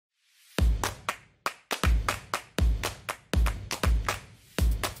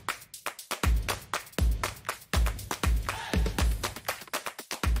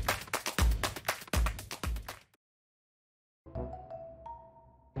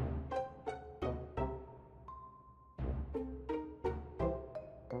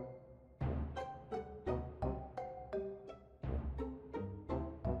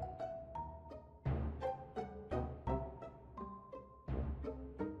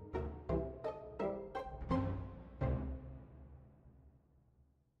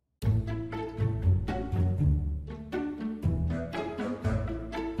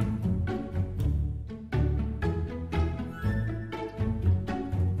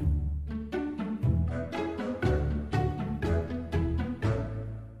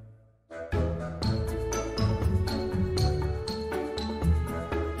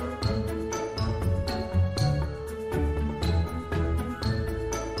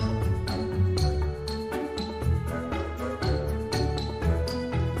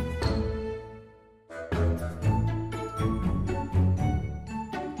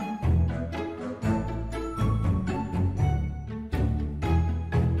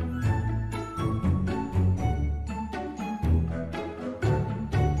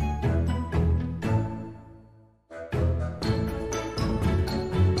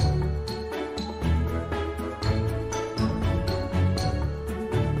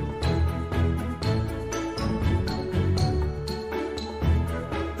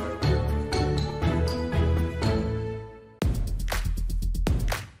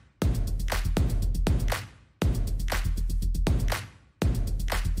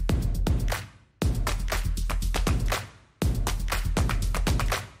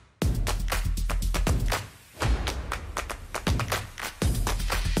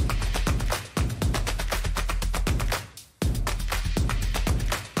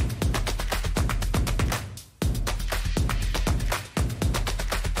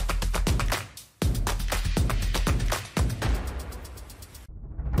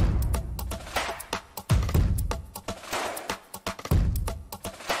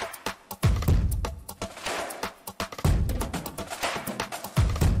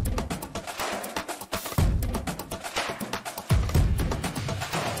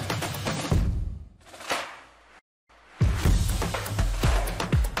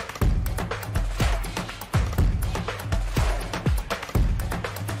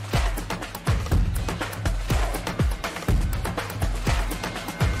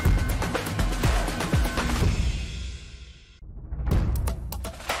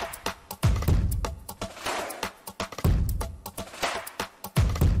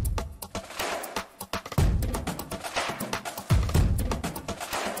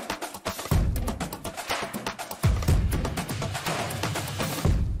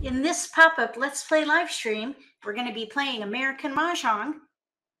In this pop-up Let's Play live stream, we're going to be playing American Mahjong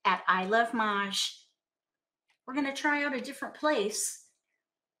at I Love Mahj. We're going to try out a different place.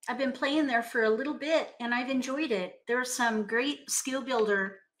 I've been playing there for a little bit and I've enjoyed it. There are some great skill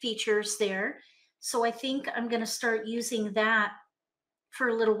builder features there. So I think I'm going to start using that for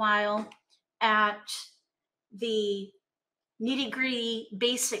a little while at the nitty-gritty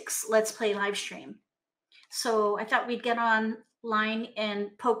basics Let's Play live stream. So I thought we'd get online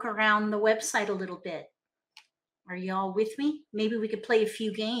and poke around the website a little bit. Are y'all with me? Maybe we could play a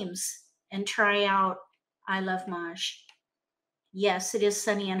few games and try out I Love Mahj. Yes, it is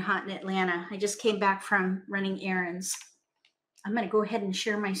sunny and hot in Atlanta. I just came back from running errands. I'm going to go ahead and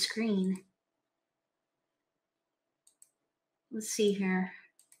share my screen. Let's see here.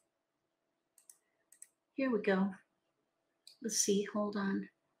 Here we go. Let's see. Hold on.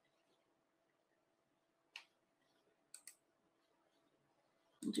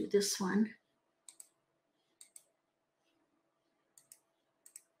 We'll do this one.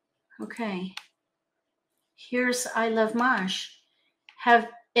 Okay. Here's I Love Mahj.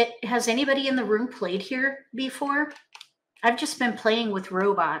 Has anybody in the room played here before? I've just been playing with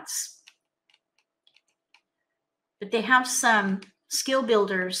robots. But they have some skill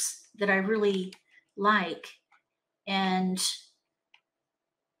builders that I really like. And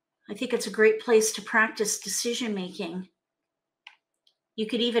I think it's a great place to practice decision making. You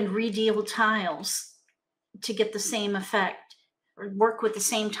could even redeal tiles to get the same effect, or work with the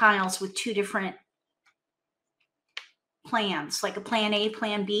same tiles with two different plans, like a plan A,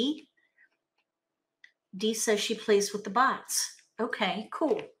 plan B. Dee says she plays with the bots. Okay,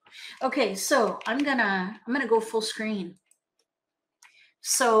 cool. Okay, so I'm gonna go full screen.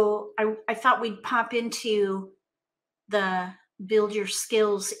 So I thought we'd pop into the build your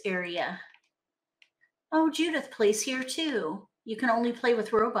skills area. Oh, Judith plays here too. You can only play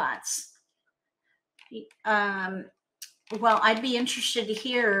with robots. Well, I'd be interested to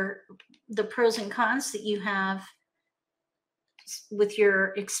hear the pros and cons that you have with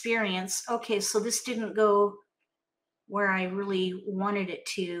your experience. Okay, so this didn't go where I really wanted it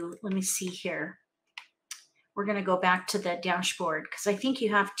to. Let me see here. We're going to go back to the dashboard because I think you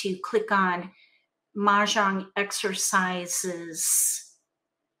have to click on Mahjong exercises.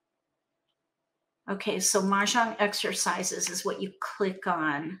 Okay, so Mahjong exercises is what you click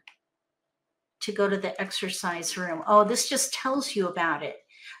on to go to the exercise room. Oh, this just tells you about it.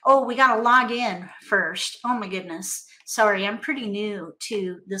 Oh, we got to log in first. Oh my goodness. Sorry, I'm pretty new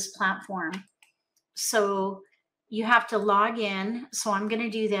to this platform. So you have to log in. So I'm going to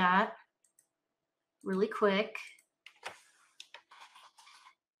do that really quick.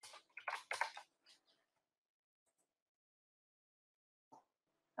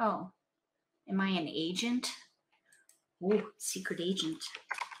 Oh, am I an agent? Oh, secret agent.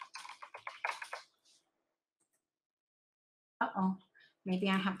 Uh-oh, maybe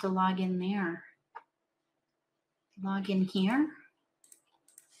I have to log in there. Log in here.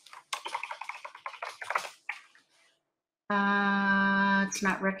 It's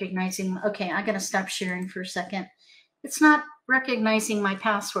not recognizing. Okay, I'm going to stop sharing for a second. It's not recognizing my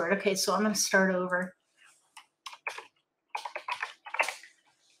password. Okay, so I'm going to start over.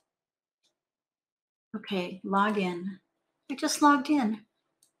 Okay, log in. I just logged in.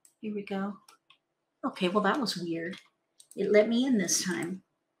 Here we go. Okay, well, that was weird. It let me in this time.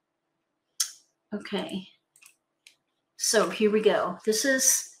 Okay. So here we go. This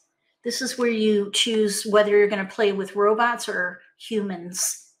is where you choose whether you're going to play with robots or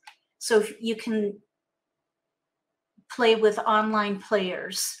humans. So if you can play with online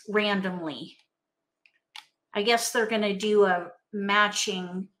players randomly. I guess they're going to do a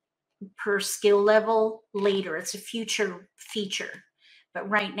matching per skill level later. It's a future feature. But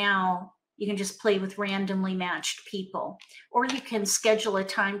right now, you can just play with randomly matched people. Or you can schedule a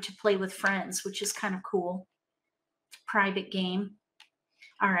time to play with friends, which is kind of cool. Private game.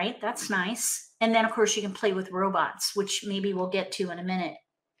 All right, that's nice. And then, of course, you can play with robots, which maybe we'll get to in a minute.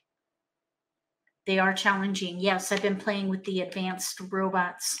 They are challenging. Yes, I've been playing with the advanced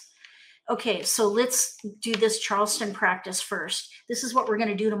robots. Okay, so let's do this Charleston practice first. This is what we're going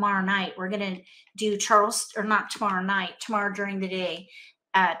to do tomorrow night. We're going to do Charleston, or not tomorrow night, tomorrow during the day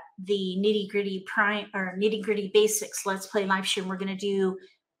at the nitty-gritty basics Let's Play live stream. We're going to do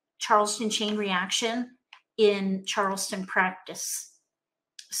Charleston chain reaction in Charleston practice.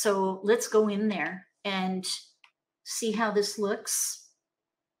 So let's go in there and see how this looks.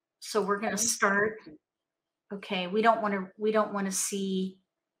 So we're going to start. Okay, we don't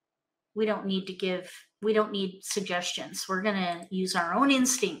need suggestions. We're going to use our own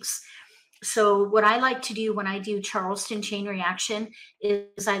instincts. So what I like to do when I do Charleston chain reaction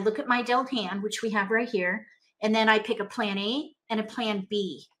is I look at my dealt hand, which we have right here, and then I pick a plan A and a plan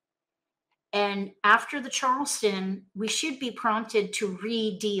B. And after the Charleston, we should be prompted to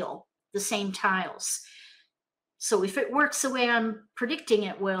re-deal the same tiles. So if it works the way I'm predicting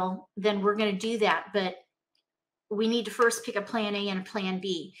it will, then we're going to do that. But we need to first pick a plan A and a plan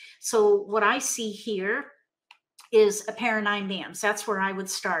B. So what I see here is a pair of 9 bams. That's where I would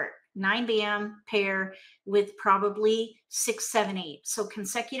start. 9 bam pair with probably 6, 7, 8. So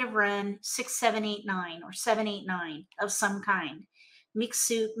consecutive run 6, 7, 8, 9, or 7, 8, 9 of some kind. Mixed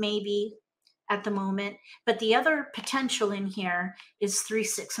suit maybe at the moment, but the other potential in here is 3,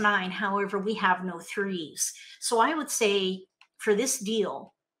 6, 9. However, we have no threes. So I would say for this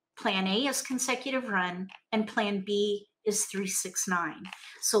deal, plan A is consecutive run and plan B is 3, 6, 9.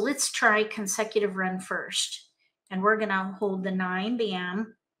 So let's try consecutive run first. And we're going to hold the 9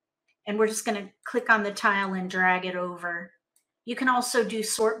 bam, and we're just going to click on the tile and drag it over. You can also do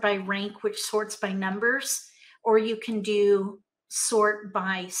sort by rank, which sorts by numbers, or you can do sort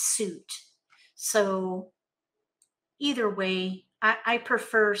by suit. So either way, I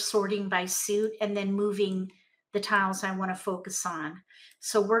prefer sorting by suit and then moving the tiles I want to focus on.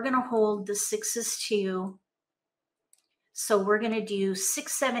 So we're going to hold the 6s 2. So we're going to do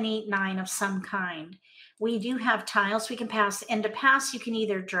 6, 7, 8, 9 of some kind. We do have tiles we can pass, and to pass, you can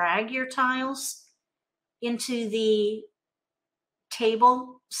either drag your tiles into the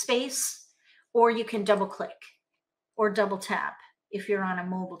table space, or you can double click or double tap if you're on a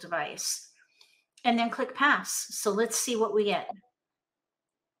mobile device, and then click pass. So let's see what we get.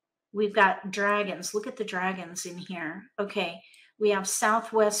 We've got dragons. Look at the dragons in here. Okay, we have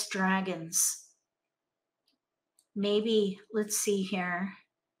Southwest dragons. Maybe, let's see here.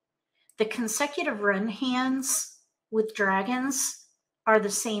 The consecutive run hands with dragons are the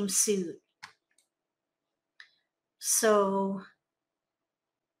same suit. So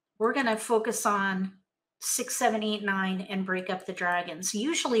we're going to focus on 6, 7, 8, 9 and break up the dragons.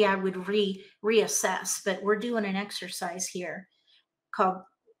 Usually I would reassess, but we're doing an exercise here called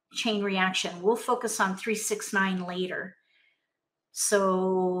chain reaction. We'll focus on 3, 6, 9 later.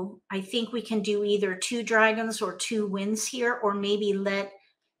 So I think we can do either 2 dragons or 2 winds here, or maybe let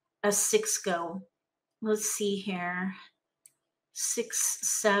a 6 go. Let's see here. 6,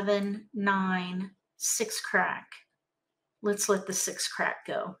 7, 9, 6 crack. Let's let the 6 crack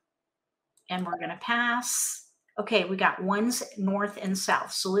go. And we're going to pass. Okay, we got ones north and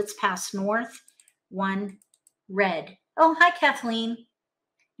south. So let's pass north, 1 red. Oh, hi, Kathleen.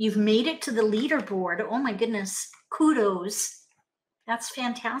 You've made it to the leaderboard. Oh my goodness. Kudos. That's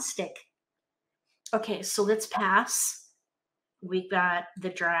fantastic. Okay, so let's pass. We've got the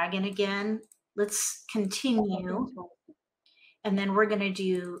dragon again. Let's continue. And then we're going to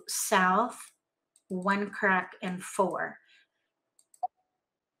do south, 1 crack, and 4.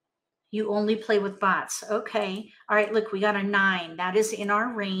 You only play with bots. Okay. All right, look, we got a 9. That is in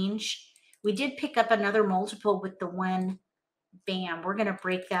our range. We did pick up another multiple with the 1 bam. We're going to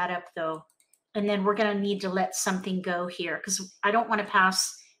break that up, though. And then we're going to need to let something go here because I don't want to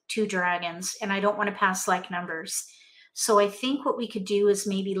pass 2 dragons, and I don't want to pass like numbers. So I think what we could do is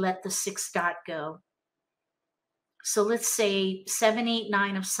maybe let the 6 dot go. So let's say 7, 8,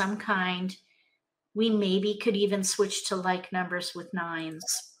 9 of some kind. We maybe could even switch to like numbers with 9s.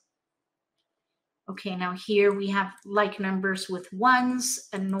 Okay, now here we have like numbers with 1s,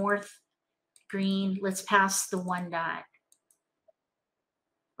 a north, green. Let's pass the 1 dot.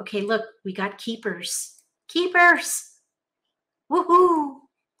 Okay, look, we got keepers. Keepers! Woohoo!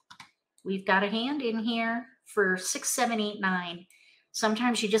 We've got a hand in here for 6, 7, 8, 9.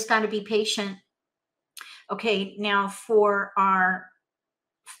 Sometimes you just got to be patient. Okay, now for our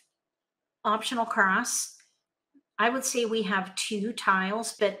optional cross, I would say we have 2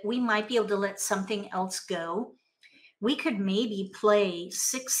 tiles, but we might be able to let something else go. We could maybe play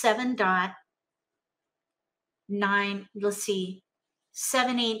 6, 7 dot, 9, let's see,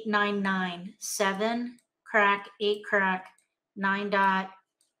 7, 8, 9, 9, 7 crack, 8 crack, 9 dot,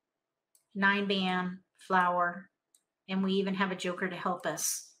 9 bam, flower, and we even have a joker to help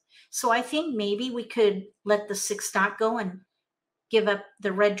us. So I think maybe we could let the 6 dot go and give up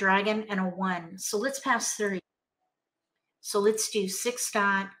the red dragon and a 1. So let's pass 3. So let's do 6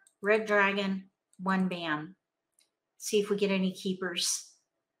 dot, red dragon, 1 bam. See if we get any keepers.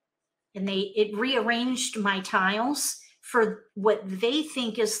 And it rearranged my tiles for what they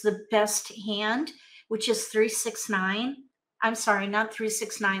think is the best hand, which is 3, 6, 9. I'm sorry, not 3,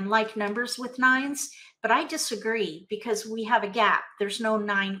 6, 9, like numbers with 9s, but I disagree because we have a gap. There's no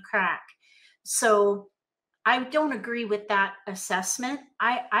 9 crack. So I don't agree with that assessment.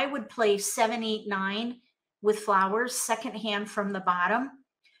 I would play 7, 8, 9 with flowers, second hand from the bottom,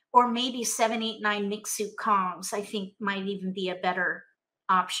 or maybe 7, 8, 9 mixed suit Kongs. I think might even be a better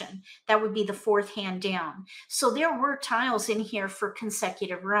option. That would be the fourth hand down. So there were tiles in here for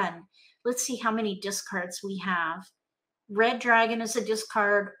consecutive run. Let's see how many discards we have. Red dragon is a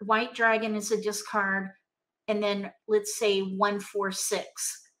discard, white dragon is a discard, and then let's say 1, 4,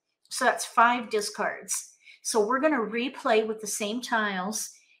 6. So that's 5 discards. So we're going to replay with the same tiles,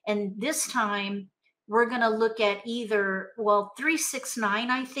 and this time we're going to look at either, well, 3, 6,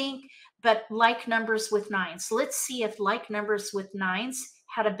 9, I think, but like numbers with 9s. So let's see if like numbers with 9s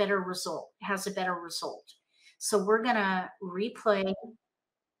has a better result. So we're going to replay,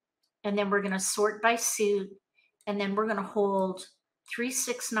 and then we're going to sort by suit, and then we're going to hold 3,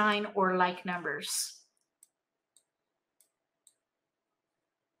 6, 9 or like numbers.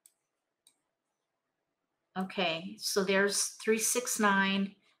 Okay, so there's 3, 6,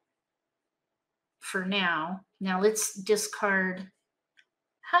 9 for now. Now let's discard.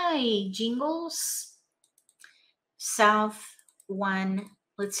 Hi, Jingles. South 1.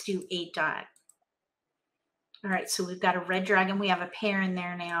 Let's do 8 dot. All right, so we've got a red dragon. We have a pair in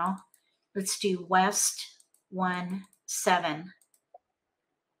there now. Let's do west 1, 7.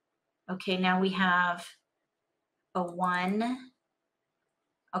 Okay, now we have a 1.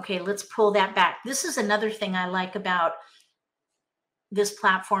 Okay, let's pull that back. This is another thing I like about this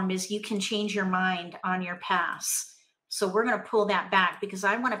platform is you can change your mind on your pass. So we're going to pull that back because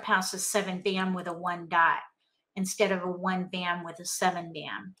I want to pass a 7 bam with a 1 dot instead of a 1 bam with a 7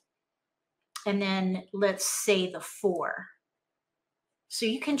 bam. And then let's say the 4. So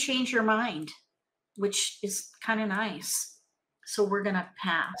you can change your mind, which is kind of nice. So we're going to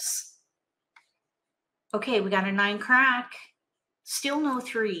pass. Okay, we got a 9 crack. Still no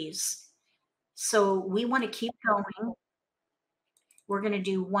 3s. So we want to keep going. We're going to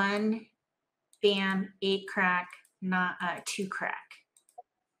do 1 bam, 8 crack, not 2 crack.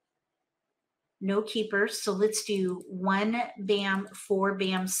 No keepers. So let's do 1 bam, 4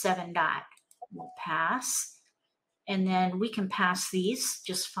 bam, 7 dot. We'll pass. And then we can pass these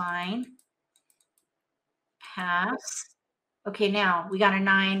just fine. Pass. Okay, now we got a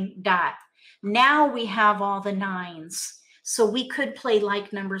 9 dot. Now we have all the 9s. So we could play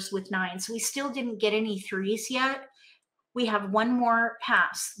like numbers with 9s. We still didn't get any 3s yet. We have one more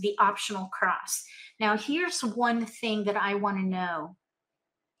pass, the optional cross. Now here's one thing that I want to know.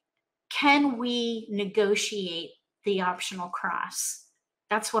 Can we negotiate the optional cross?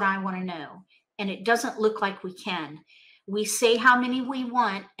 That's what I want to know. And it doesn't look like we can. We say how many we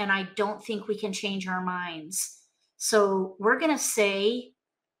want, and I don't think we can change our minds. So we're going to say,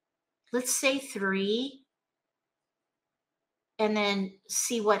 let's say 3, and then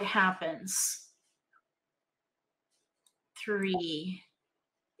see what happens. 3.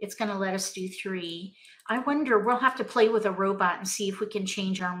 It's going to let us do 3. I wonder, we'll have to play with a robot and see if we can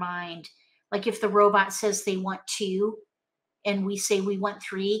change our mind. Like if the robot says they want 2 and we say we want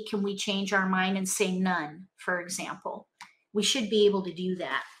 3, can we change our mind and say none, for example? We should be able to do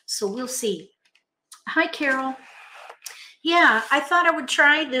that. So we'll see. Hi, Carol. Yeah, I thought I would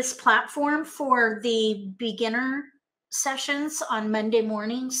try this platform for the beginner sessions on Monday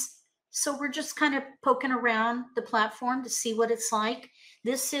mornings. So we're just kind of poking around the platform to see what it's like.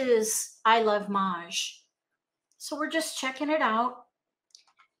 This is I Love Mahj. So we're just checking it out.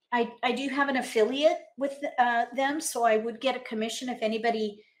 I do have an affiliate with them, so I would get a commission if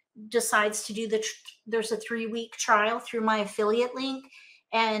anybody decides to do there's a 3-week trial through my affiliate link.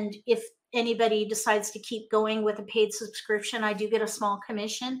 And if anybody decides to keep going with a paid subscription, I do get a small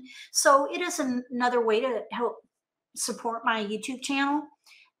commission. So it is another way to help support my YouTube channel.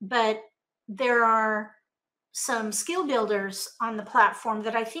 But there are some skill builders on the platform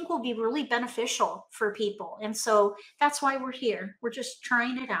that I think will be really beneficial for people. And so that's why we're here. We're just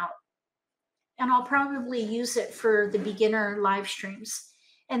trying it out. And I'll probably use it for the beginner live streams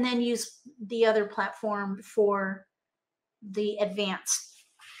and then use the other platform for the advanced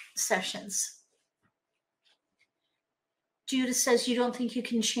sessions. Judith says you don't think you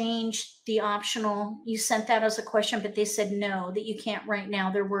can change the optional. You sent that as a question, but they said no, that you can't right now.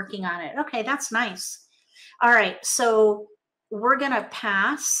 They're working on it. Okay, that's nice. All right, so we're going to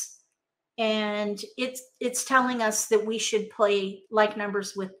pass, and it's telling us that we should play like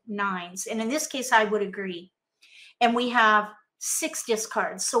numbers with 9s. And in this case, I would agree. And we have 6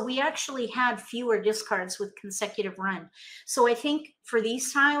 discards. So we actually had fewer discards with consecutive run. So I think for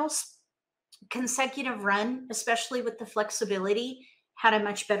these tiles, consecutive run, especially with the flexibility, had a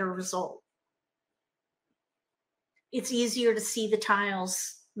much better result. It's easier to see the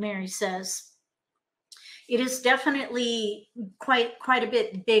tiles, Mary says. It is definitely quite a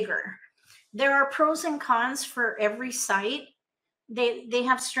bit bigger. There are pros and cons for every site. They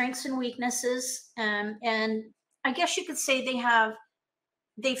have strengths and weaknesses, and I guess you could say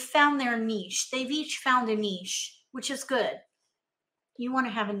they've found their niche. They've each found a niche, which is good. You want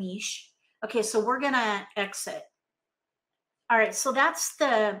to have a niche. Okay, so we're gonna exit. All right, so that's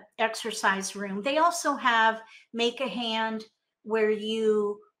the exercise room. They also have make a hand, where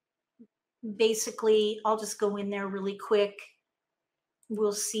you basically, I'll just go in there really quick.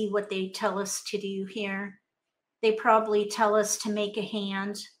 We'll see what they tell us to do here. They probably tell us to make a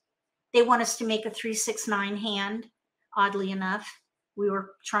hand. They want us to make a 3-6-9 hand, oddly enough. We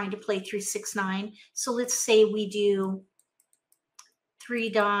were trying to play 3-6-9. So let's say we do 3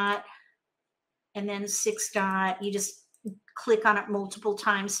 dot and then 6 dot. You just click on it multiple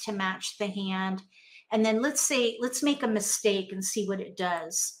times to match the hand. And then let's make a mistake and see what it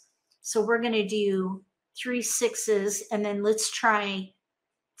does. So we're going to do 3 6s, and then let's try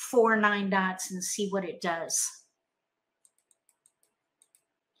 4 9 dots and see what it does.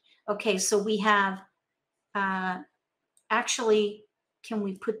 Okay, so we have, actually, can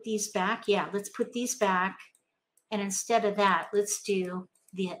we put these back? Yeah, let's put these back. And instead of that, let's do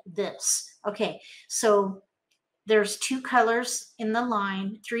this. Okay, so there's 2 colors in the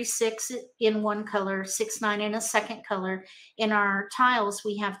line, 3 6 in one color, 6 9 in a second color. In our tiles,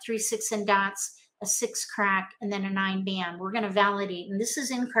 we have 3 6 in dots, a 6 crack, and then a 9 band. We're going to validate, and this is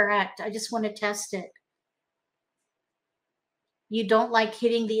incorrect. I just want to test it. You don't like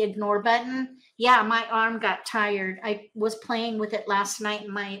hitting the ignore button? Yeah, my arm got tired. I was playing with it last night,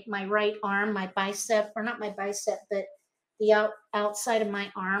 and my right arm, my bicep, or not my bicep, but the outside of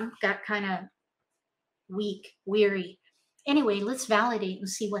my arm got kind of weak, weary. Anyway, let's validate and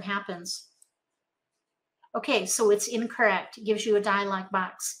see what happens. Okay, so it's incorrect. It gives you a dialog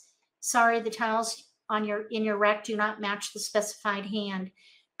box. Sorry, the tiles in your rack do not match the specified hand.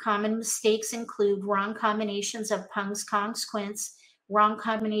 Common mistakes include wrong combinations of pungs, kongs, quints, wrong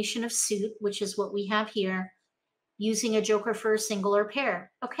combination of suit, which is what we have here, using a joker for a single or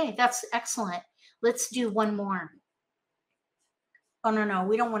pair. Okay, that's excellent. Let's do one more. Oh, no,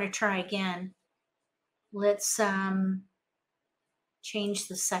 we don't want to try again. Let's change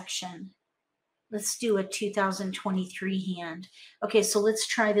the section. Let's do a 2023 hand. Okay, so let's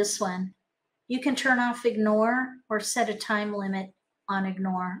try this one. You can turn off ignore or set a time limit on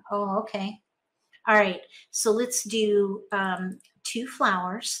ignore. Oh, okay. All right, so let's do 2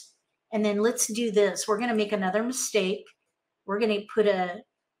 flowers, and then let's do this. We're going to make another mistake. We're going to put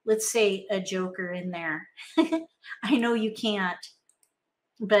let's say a joker in there. I know you can't,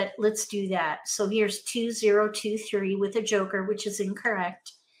 but let's do that. So here's 2023 with a joker, which is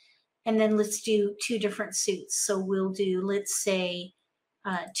incorrect. And then let's do 2 different suits. So we'll do, let's say,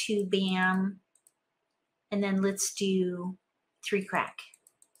 2 bam, and then let's do 3 crack.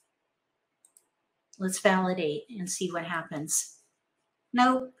 Let's validate and see what happens.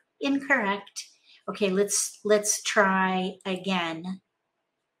 Nope, incorrect. Okay, let's try again.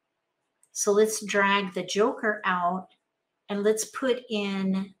 So let's drag the joker out, and let's put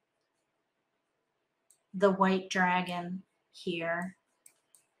in the white dragon here.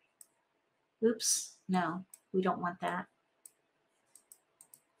 Oops, no, we don't want that.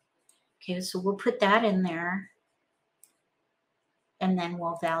 Okay, so we'll put that in there, and then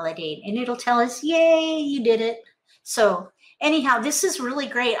we'll validate, and it'll tell us, yay, you did it. So anyhow, this is really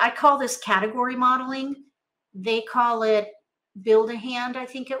great. I call this category modeling. They call it build a hand, I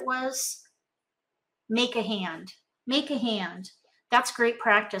think it was. Make a hand. Make a hand. That's great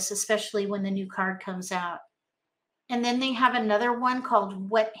practice, especially when the new card comes out. And then they have another one called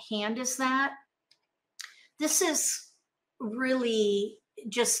What Hand Is That? This is really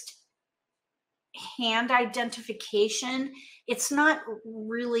just hand identification. It's not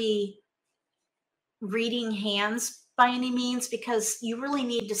really reading hands by any means, because you really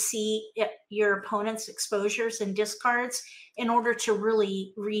need to see your opponent's exposures and discards in order to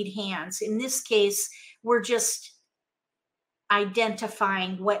really read hands. In this case, we're just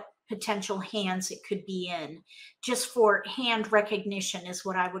identifying what potential hands it could be in. Just for hand recognition is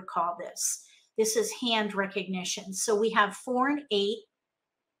what I would call this. This is hand recognition. So we have 4 and 8.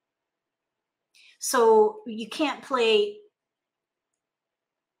 So you can't play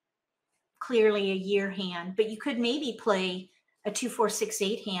clearly a year hand, but you could maybe play a 2 4 6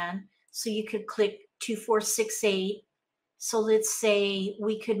 8 hand. So you could click 2 4 6 8. So let's say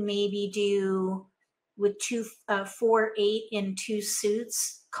we could maybe do with 2 4 8 in 2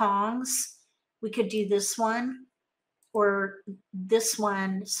 suits, kongs. We could do this one, or this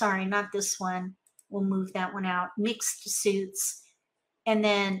one. Sorry, not this one. We'll move that one out. Mixed suits, and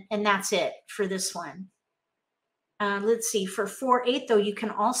that's it for this one. let's see, for 4/8 though, you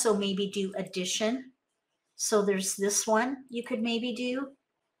can also maybe do addition. So there's this one you could maybe do.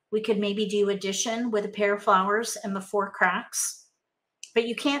 We could maybe do addition with a pair of flowers and the 4 cracks, but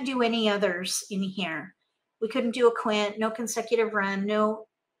you can't do any others in here. We couldn't do a quint, no consecutive run, no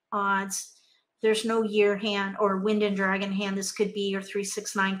odds. There's no year hand or wind and dragon hand. This could be your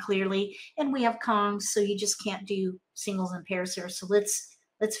 3/6/9 clearly. And we have kongs, so you just can't do singles and pairs here. So let's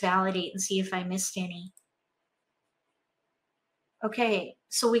validate and see if I missed any. Okay,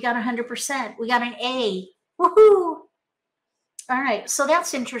 so we got 100%. We got an A. Woohoo! All right, so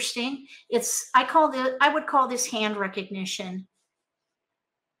that's interesting. I would call this hand recognition.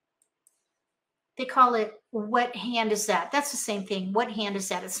 They call it, what hand is that? That's the same thing. What hand is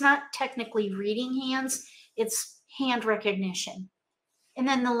that? It's not technically reading hands. It's hand recognition. And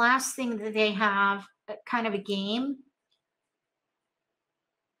then the last thing that they have, kind of a game.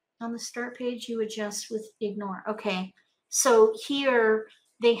 On the start page, you adjust with ignore. Okay, so here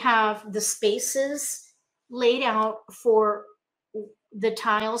they have the spaces laid out for the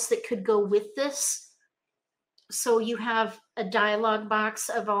tiles that could go with this. So you have a dialog box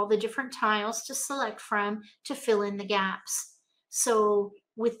of all the different tiles to select from to fill in the gaps. So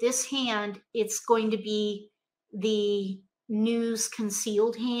with this hand, it's going to be the news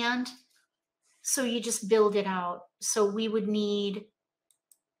concealed hand. So you just build it out. So we would need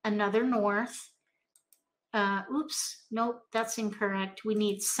another north. Oops, nope, that's incorrect. We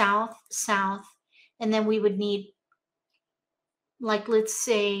need south, south, and then we would need, like, let's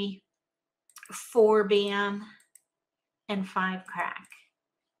say 4 bam and 5 crack,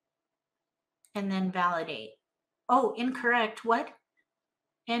 and then validate. Oh, incorrect. What?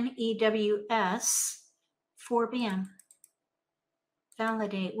 MEWS 4 bam.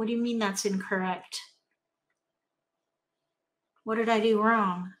 Validate. What do you mean that's incorrect? What did I do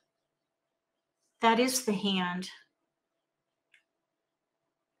wrong? That is the hand.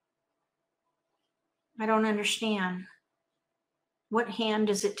 I don't understand. What hand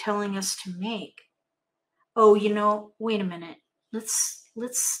is it telling us to make? Oh, you know, wait a minute.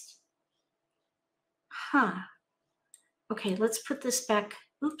 Okay, let's put this back.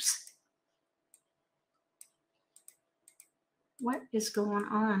 Oops. What is going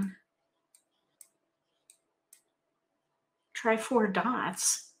on? Try 4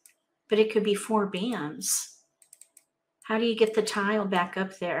 dots, but it could be 4 bams. How do you get the tile back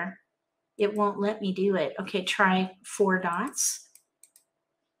up there? It won't let me do it. Okay, try 4 dots.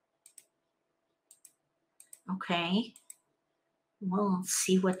 Okay. Well, let's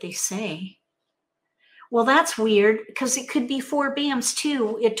see what they say. Well, that's weird because it could be 4 bams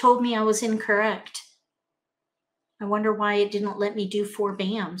too. It told me I was incorrect. I wonder why it didn't let me do 4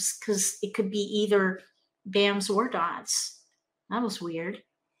 bams, because it could be either bams or dots. That was weird.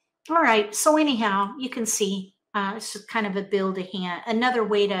 All right, so anyhow, you can see it's just kind of a build a hand, another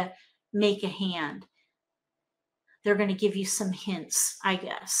way to make a hand. They're going to give you some hints, I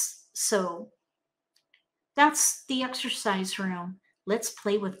guess. So that's the exercise room. Let's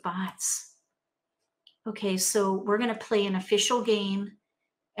play with bots. Okay, so we're going to play an official game,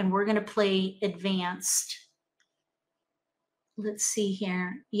 and we're going to play advanced. Let's see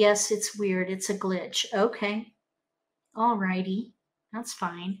here. Yes, it's weird. It's a glitch. Okay. All righty. That's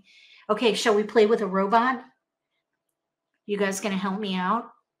fine. Okay, shall we play with a robot? You guys going to help me out?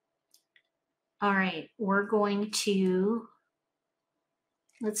 All right, we're going to,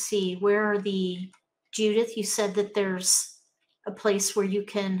 let's see, where are the, Judith, you said that there's a place where you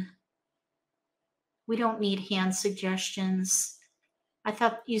can, we don't need hand suggestions. I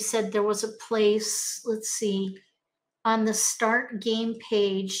thought you said there was a place, let's see, on the start game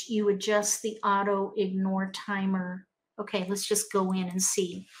page, you adjust the auto ignore timer. Okay, let's just go in and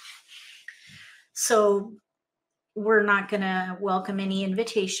see. So we're not going to welcome any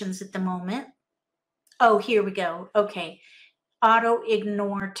invitations at the moment. Oh, here we go. Okay. Auto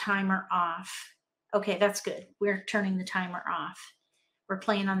ignore timer off. Okay, that's good. We're turning the timer off. We're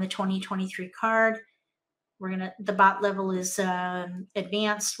playing on the 2023 card. The bot level is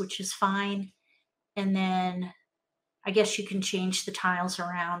advanced, which is fine. And then I guess you can change the tiles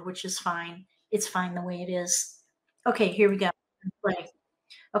around, which is fine. It's fine the way it is. Okay, here we go. Play.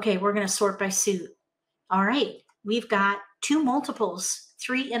 Okay, we're going to sort by suit. All right, we've got 2 multiples,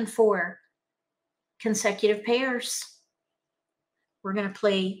 3 and 4. Consecutive pairs. We're going to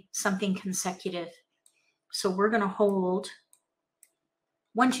play something consecutive. So we're going to hold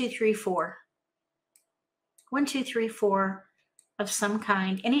 1, 2, 3, 4. 1, 2, 3, 4 of some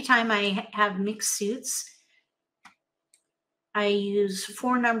kind. Anytime I have mixed suits, I use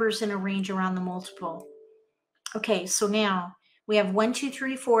 4 numbers in a range around the multiple. Okay, so now we have 1, 2,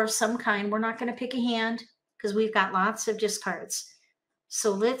 3, 4 of some kind. We're not going to pick a hand because we've got lots of discards.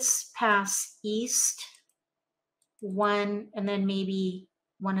 So let's pass east 1 and then maybe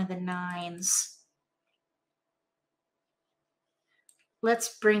one of the 9s.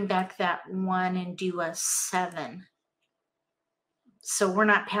 Let's bring back that 1 and do a 7. So we're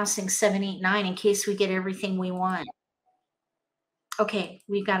not passing 7, 8, 9 in case we get everything we want. Okay,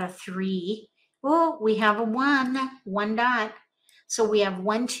 we've got a 3. Oh, we have a 1 dot. So we have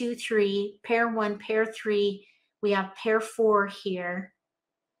 1, 2, 3, pair 1, pair 3. We have pair 4 here.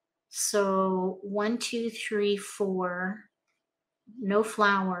 So 1, 2, 3, 4. No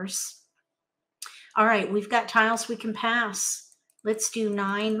flowers. All right, we've got tiles we can pass. Let's do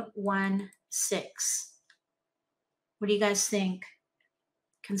 9, 1, 6. What do you guys think?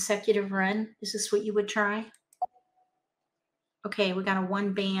 Consecutive run? Is this what you would try? Okay, we got a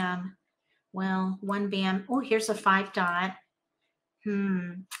 1 bam. Well, 1 bam. Oh, here's a 5 dot.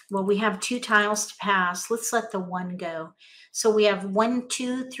 Well, we have 2 tiles to pass. Let's let the 1 go. So we have 1,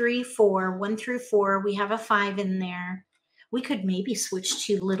 2, 3, 4. 1 through 4. We have a 5 in there. We could maybe switch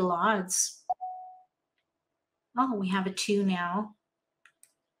to little odds. Oh, we have a 2 now.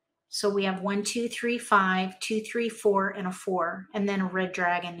 So we have 1, 2, 3, 5, 2, 3, 4, and a 4, and then a red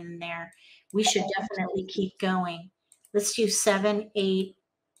dragon in there. We should definitely keep going. Let's do 7, 8.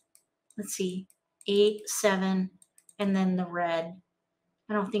 Let's see, 8, 7, and then the red.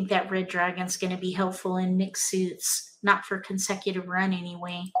 I don't think that red dragon's going to be helpful in mixed suits, not for consecutive run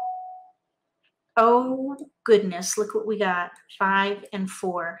anyway. Oh, goodness, look what we got, 5 and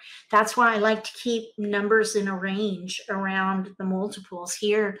 4. That's why I like to keep numbers in a range around the multiples.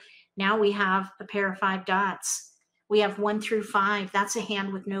 Here, now we have a pair of 5 dots. We have 1 through 5. That's a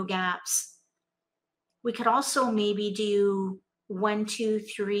hand with no gaps. We could also maybe do 1, 2,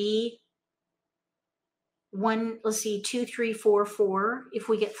 3, 1, let's see, 2, 3, 4, 4 if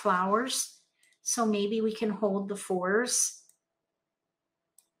we get flowers. So maybe we can hold the 4s.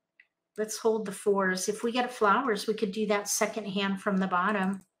 Let's hold the 4s. If we get flowers, we could do that second hand from the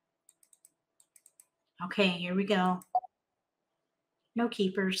bottom. Okay, here we go. No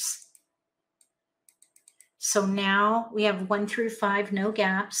keepers. So now we have 1 through 5, no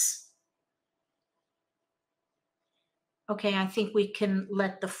gaps. Okay, I think we can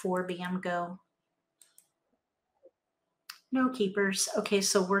let the 4 bam go. No keepers. Okay,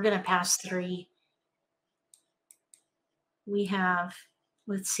 so we're going to pass 3. We have,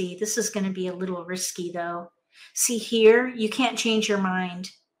 let's see, this is going to be a little risky though. See here, you can't change your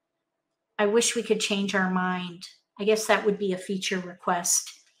mind. I wish we could change our mind. I guess that would be a feature request.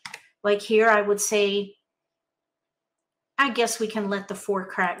 Like here, I would say, I guess we can let the 4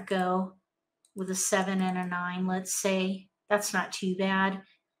 crack go with a 7 and a 9, let's say. That's not too bad.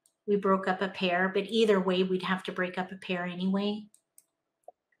 We broke up a pair, but either way, we'd have to break up a pair anyway.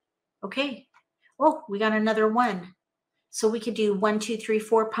 Okay. Oh, we got another 1. So we could do 1, 2, 3,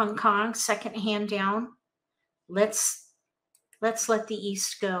 4 punk kong, second hand down. Let's let the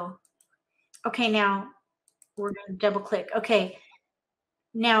east go. Okay, now we're going to double click. Okay.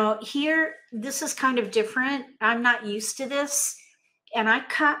 Now here, this is kind of different. I'm not used to this. And I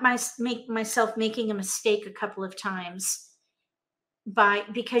caught myself making a mistake a couple of times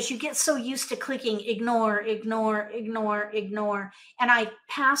because you get so used to clicking ignore, ignore, ignore, ignore. And I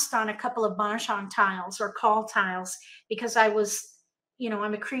passed on a couple of mahjong tiles or call tiles because I was,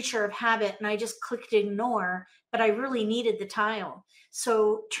 I'm a creature of habit and I just clicked ignore, but I really needed the tile.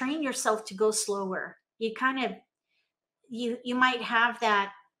 So train yourself to go slower. You kind of, you might have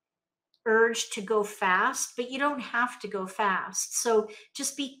that urge to go fast, but you don't have to go fast. So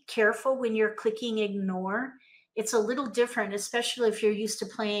just be careful when you're clicking ignore. It's a little different, especially if you're used to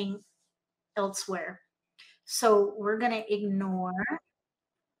playing elsewhere. So we're going to ignore.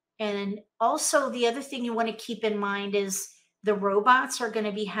 And also the other thing you want to keep in mind is the robots are going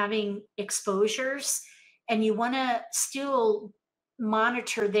to be having exposures, and you want to still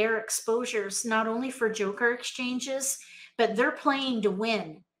monitor their exposures, not only for joker exchanges, but they're playing to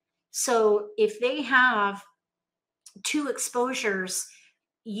win. So if they have 2 exposures,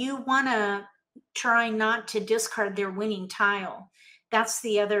 you want to try not to discard their winning tile. That's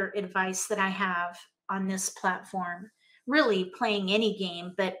the other advice that I have on this platform. Really playing any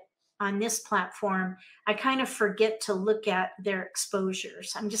game, but on this platform, I kind of forget to look at their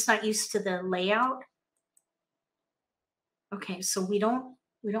exposures. I'm just not used to the layout. Okay, so we don't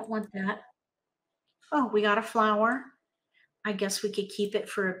want that. Oh, we got a flower. I guess we could keep it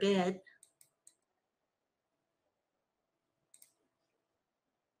for a bit.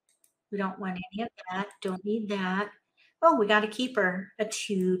 We don't want any of that. Don't need that. Oh, we got a keeper, a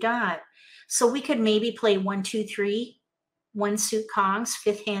 2 dot. So we could maybe play 1, 2, 3, 1 suit kongs,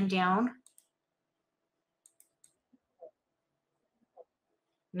 5th hand down.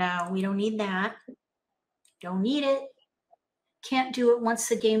 No, we don't need that. Don't need it. Can't do it once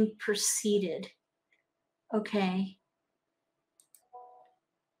the game proceeded. Okay.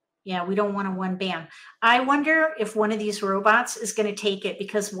 Yeah, we don't want a one bam. I wonder if one of these robots is going to take it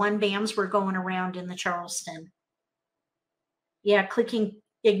because one bams were going around in the Charleston. Yeah, clicking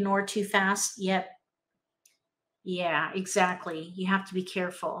ignore too fast. Yep. Yeah, exactly. You have to be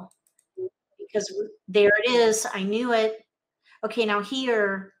careful because there it is. I knew it. Okay, now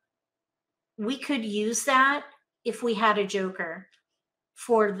here we could use that if we had a joker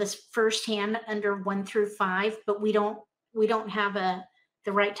for this first hand under 1 through 5, but we don't have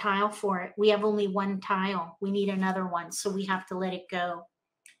the right tile for it. We have only one tile. We need another one, so we have to let it go.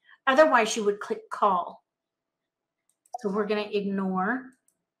 Otherwise, you would click call. So we're going to ignore.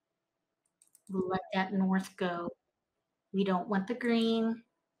 We'll let that north go. We don't want the green.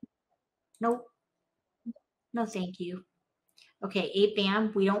 Nope. No, thank you. Okay, 8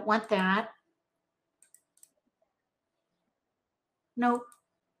 bam. We don't want that. Nope.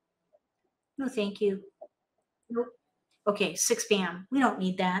 No, thank you. Nope. Okay, 6 bam. We don't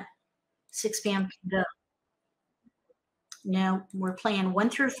need that. 6 bam can go. No, we're playing 1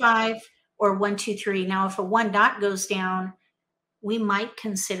 through 5 or 1, 2, 3. Now, if a 1 dot goes down, we might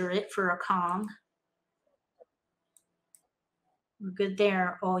consider it for a Kong. We're good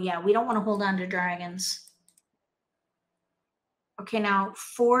there. Oh, yeah, we don't want to hold on to dragons. Okay, now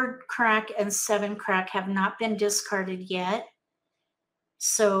 4 crack and 7 crack have not been discarded yet.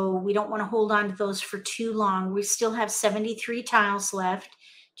 So we don't want to hold on to those for too long. We still have 73 tiles left.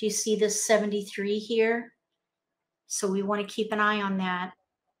 Do you see this 73 here? So we want to keep an eye on that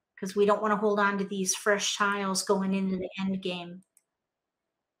because we don't want to hold on to these fresh tiles going into the end game.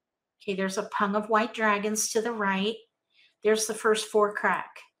 Okay, there's a pung of white dragons to the right. There's the first 4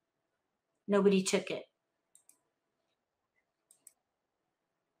 crack. Nobody took it.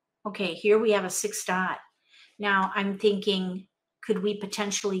 Okay, here we have a 6 dot. Now I'm thinking, could we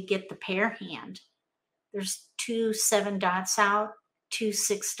potentially get the pair hand? There's 2 7 dots out, 2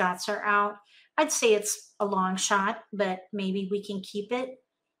 6 dots are out. I'd say it's a long shot, but maybe we can keep it.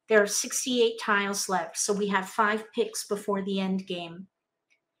 There are 68 tiles left, so we have 5 picks before the end game.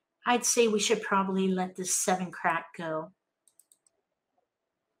 I'd say we should probably let this 7 crack go.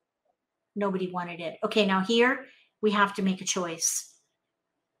 Nobody wanted it. Okay, now here we have to make a choice.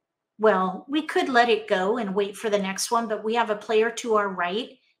 Well, we could let it go and wait for the next one, but we have a player to our right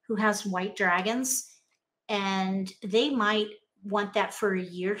who has white dragons, and they might want that for a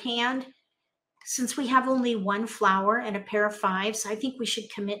year hand. Since we have only 1 flower and a pair of 5s, I think we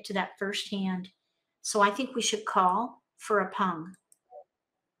should commit to that first hand. So I think we should call for a pung.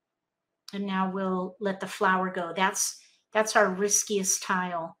 And now we'll let the flower go. That's our riskiest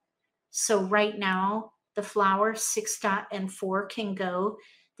tile. So right now, the flower, 6 dot and 4 can go.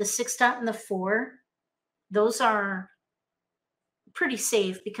 The 6 dot and the 4, those are pretty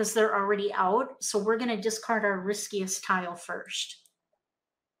safe because they're already out. So we're going to discard our riskiest tile first.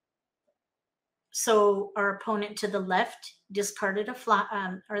 So our opponent to the left discarded a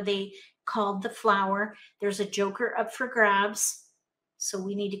flower, or they called the flower. There's a joker up for grabs. So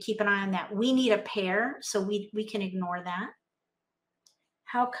we need to keep an eye on that. We need a pair, so we can ignore that.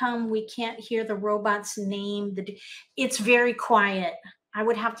 How come we can't hear the robot's name? It's very quiet. I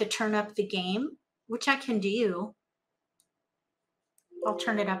would have to turn up the game, which I can do. I'll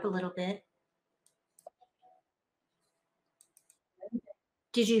turn it up a little bit.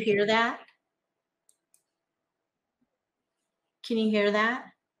 Did you hear that? Can you hear that?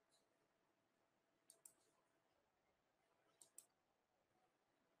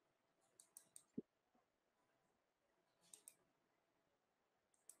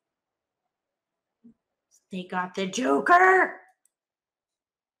 They got the joker.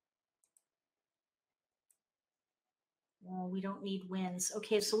 Well, we don't need wins.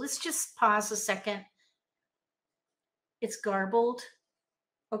 Okay, so let's just pause a second. It's garbled.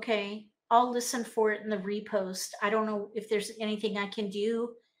 Okay, I'll listen for it in the repost. I don't know if there's anything I can do.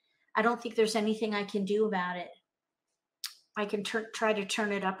 I don't think there's anything I can do about it. I can try to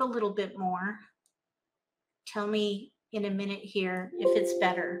turn it up a little bit more. Tell me in a minute here if it's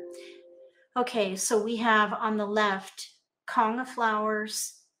better. Okay, so we have on the left, Kong of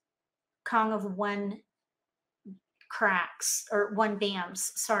flowers, Kong of 1 cracks, or 1 bams.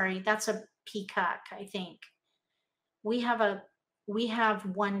 Sorry, that's a peacock, I think. We have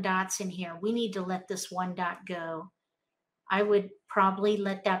 1 dots in here. We need to let this 1 dot go. I would probably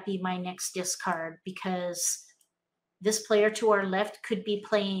let that be my next discard because this player to our left could be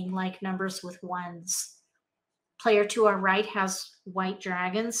playing like numbers with 1s. Player to our right has white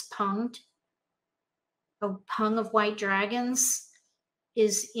dragons, punged. A pung of white dragons.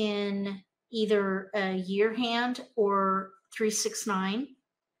 is in either a year hand or 369,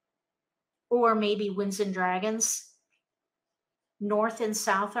 or maybe Winds and Dragons. North and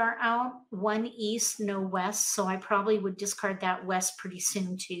South are out, 1 East, no West, so I probably would discard that West pretty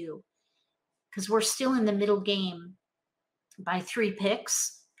soon too, because we're still in the middle game by 3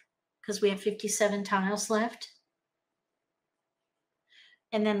 picks, because we have 57 tiles left.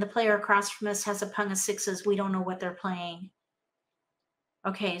 And then the player across from us has a pung of 6s. We don't know what they're playing.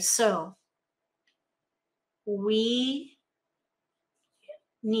 Okay, so we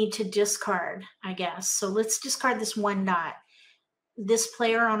need to discard, I guess. So let's discard this 1 dot. This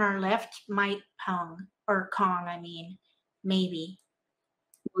player on our left might pung, or Kong, I mean, maybe.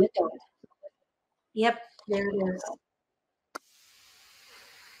 Yep, there it is.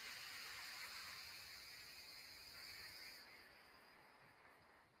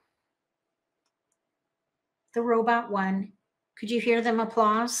 The robot won. Could you hear them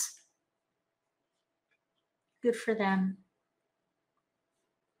applause? Good for them.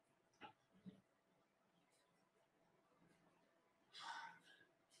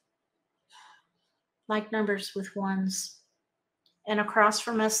 Like numbers with 1s. And across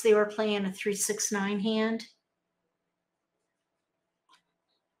from us, they were playing a 369 hand.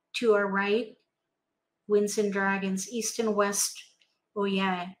 To our right, Winds and Dragons, East and West. Oh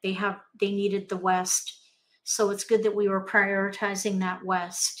yeah, they needed the West. So it's good that we were prioritizing that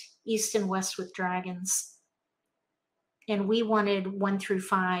West, East and West with Dragons. And we wanted 1 through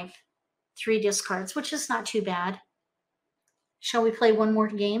 5, 3 discards, which is not too bad. Shall we play one more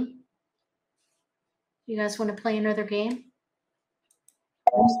game? You guys want to play another game?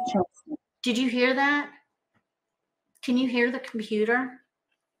 Did you hear that? Can you hear the computer?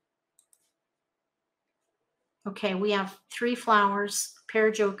 Okay, we have 3 flowers, a pair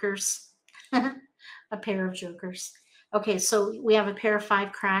of jokers, a pair of jokers. Okay, so we have a pair of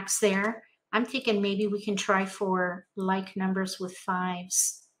 5 cracks there. I'm thinking maybe we can try for like numbers with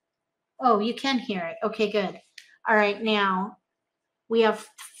 5s. Oh, you can hear it. Okay, good. All right, now we have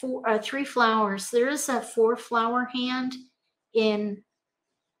 3 flowers. There is a 4 flower hand in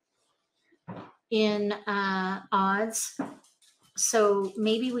odds. So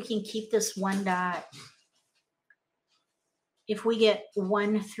maybe we can keep this 1 dot. If we get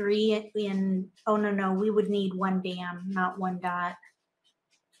 1 3 in, oh no, we would need 1 dam, not 1 dot.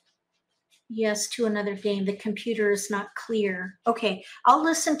 Yes, to another game. The computer is not clear. Okay, I'll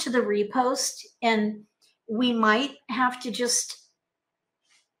listen to the repost, and we might have to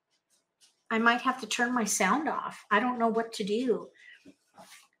I might have to turn my sound off. I don't know what to do.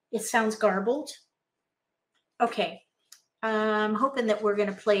 It sounds garbled. Okay, I'm hoping that we're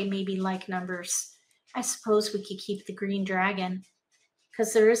going to play maybe like numbers. I suppose we could keep the green dragon,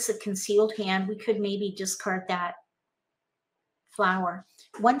 because there is a concealed hand. We could maybe discard that flower.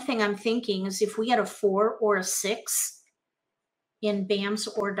 One thing I'm thinking is if we had a 4 or a 6 in bams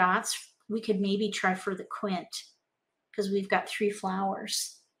or dots, we could maybe try for the quint, because we've got 3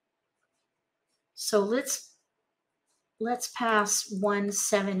 flowers. So let's pass 1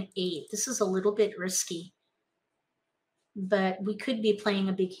 7 8. This is a little bit risky, but we could be playing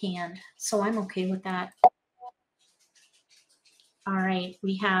a big hand, so I'm okay with that. All right,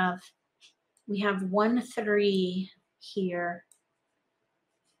 we have 1 3 here.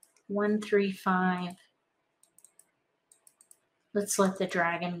 1 3 5. Let's let the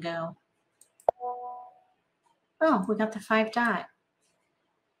dragon go. Oh, we got the 5 dot.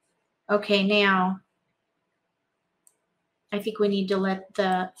 Okay, now I think we need to let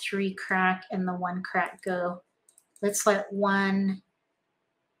the 3 crack and the 1 crack go. Let's let 1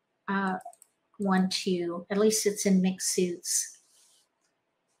 2. At least it's in mixed suits.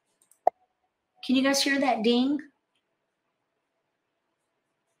 Can you guys hear that ding?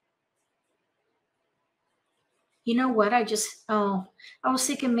 You know what? I was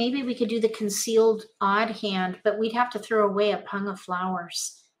thinking maybe we could do the concealed odd hand, but we'd have to throw away a pung of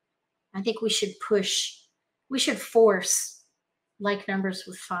flowers. I think we should force like numbers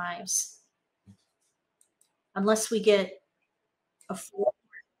with 5s. Unless we get a 4.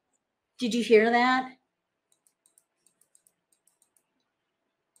 Did you hear that?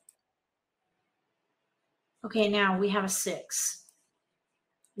 Okay, now we have a 6.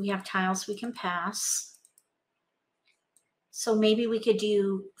 We have tiles we can pass. So maybe we could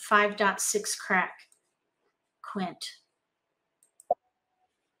do 5.6 crack quint.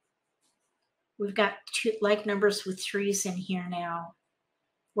 We've got 2 like numbers with 3s in here now.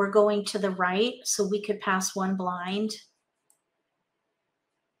 We're going to the right, so we could pass 1 blind.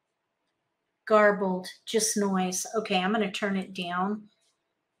 Garbled, just noise. Okay, I'm going to turn it down.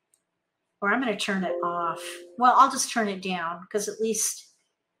 Or I'm going to turn it off. Well, I'll just turn it down because at least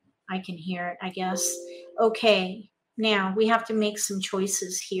I can hear it, I guess. Okay, now we have to make some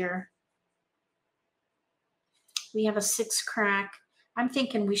choices here. We have a 6 crack. I'm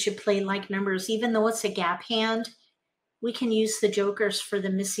thinking we should play like numbers. Even though it's a gap hand, we can use the jokers for the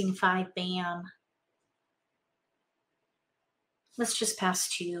missing 5 bam. Let's just pass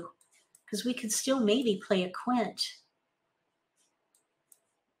 2 because we could still maybe play a quint.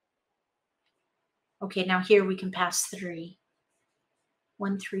 Okay, now here we can pass 3.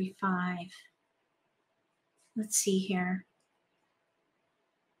 1, 3, 5. Let's see here.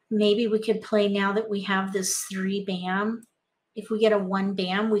 Maybe we could play now that we have this 3 bam. If we get a 1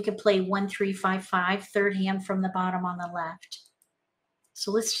 bam, we could play 1, 3, 5, 5, third hand from the bottom on the left.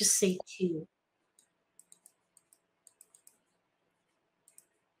 So let's just say 2.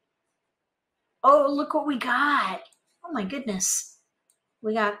 Oh, look what we got. Oh my goodness.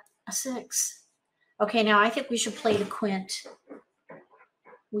 We got a 6. Okay, now I think we should play the quint.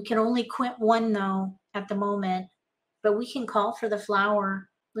 We can only quint 1 though at the moment, but we can call for the flower.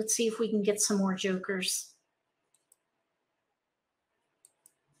 Let's see if we can get some more jokers.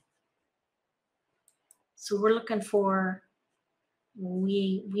 So we're looking for,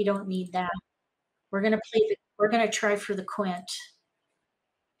 we don't need that. We're gonna we're gonna try for the quint.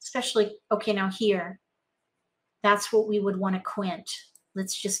 Especially, okay, now here, that's what we would want to quint.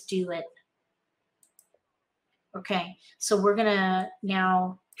 Let's just do it. Okay, so we're gonna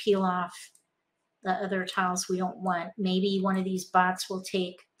now peel off the other tiles we don't want. Maybe one of these bots will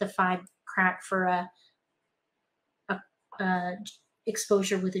take the 5 crack for a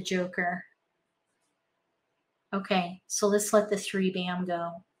exposure with a joker. Okay, so let's let the 3 bam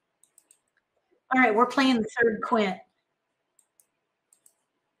go. All right, we're playing the 3rd quint.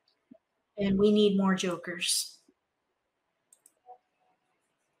 And we need more jokers.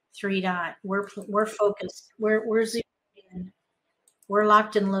 3 dot. We're focused. We're zoomed in. We're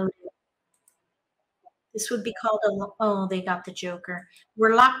locked and loaded. This would be called a, oh, they got the joker.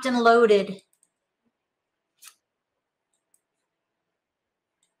 We're locked and loaded.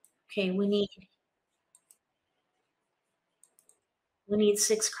 Okay, we need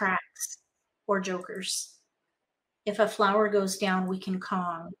 6 cracks or jokers. If a flower goes down, we can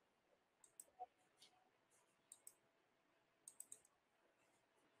Kong.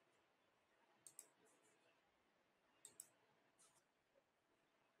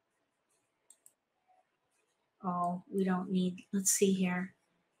 Oh, we don't need, let's see here.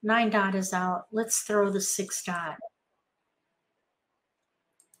 9 dot is out. Let's throw the 6 dot.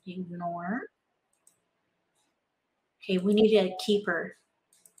 Ignore. Okay, we need a keeper.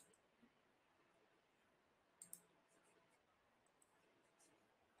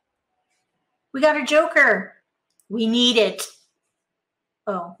 We got a joker. We need it.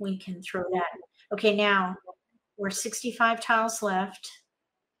 Oh, we can throw that. Okay, now we're 65 tiles left.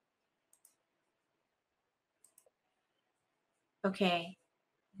 Okay,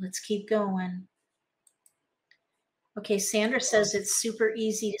 let's keep going. Okay, Sandra says it's super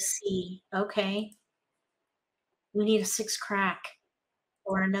easy to see. Okay. We need a 6 crack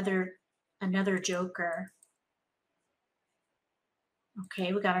or another joker.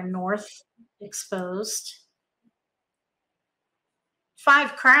 Okay, we got a north exposed.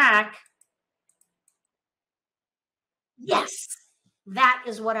 5 crack. Yes, that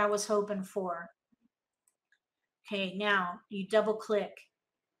is what I was hoping for. Okay, now you double click,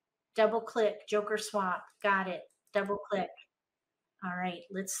 joker swap. Got it. Double click. All right,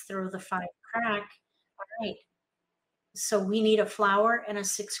 let's throw the 5 crack. All right. So we need a flower and a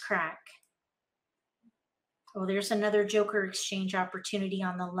 6 crack. Oh, there's another joker exchange opportunity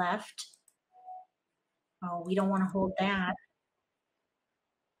on the left. Oh, we don't want to hold that.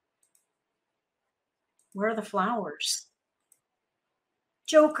 Where are the flowers?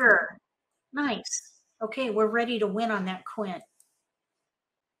 Joker. Nice. Okay, we're ready to win on that quint.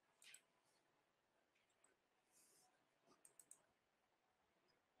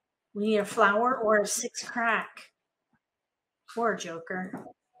 We need a flower or a 6 crack for a joker.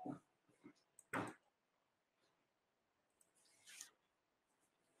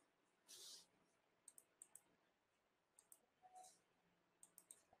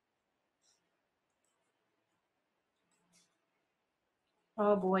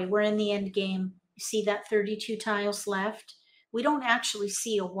 Oh boy, we're in the end game. You see that 32 tiles left? We don't actually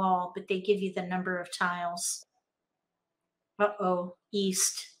see a wall, but they give you the number of tiles. Uh-oh,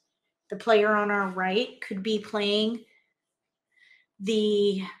 east. The player on our right could be playing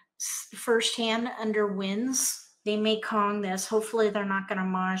the first hand under wins. They may Kong this. Hopefully they're not going to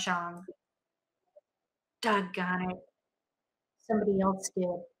Mahjong. Doggone it. Somebody else did.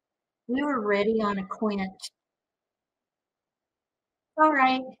 We were ready on a quint. All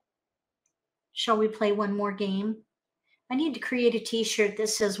right. Shall we play one more game? I need to create a t-shirt that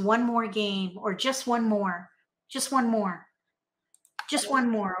says one more game or just one more. Just one more. Just one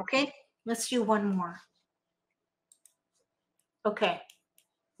more, okay? Let's do one more. Okay.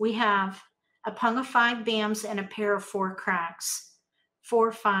 We have a pung of 5 bams and a pair of 4 cracks.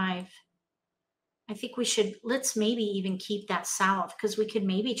 4, 5. I think we should, let's maybe even keep that south because we could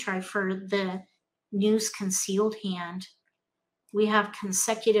maybe try for the news concealed hand. We have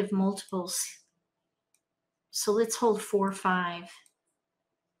consecutive multiples. So let's hold 4, 5.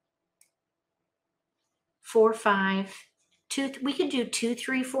 4, 5. 2, we could do 2,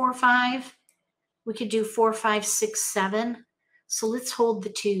 3, 4, 5. We could do 4, 5, 6, 7. So let's hold the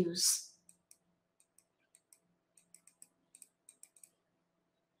 2s.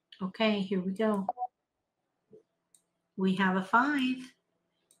 Okay, here we go. We have a 5.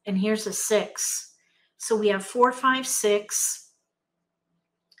 And here's a 6. So we have 4, 5, 6.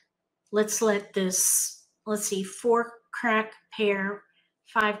 Let's let this, let's see, 4 crack pair,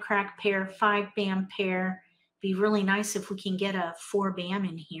 5 crack pair, 5 bam pair. Be really nice if we can get a 4 bam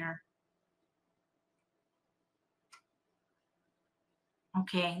in here.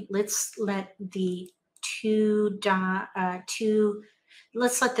 Okay, let's let the 2 dot,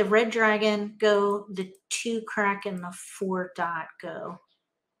 let's let the red dragon go, the 2 crack and the 4 dot go.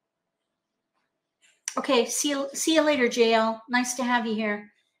 Okay, see you later, JL. Nice to have you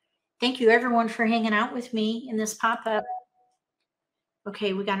here. Thank you, everyone, for hanging out with me in this pop-up.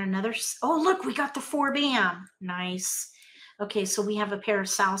 Okay, we got another. Oh, look, we got the 4 bam. Nice. Okay, so we have a pair of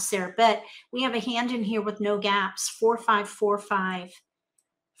souths there, but we have a hand in here with no gaps. 4, 5, 4, 5.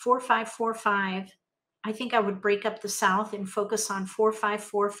 4, 5, 4, 5. I think I would break up the south and focus on 4, 5,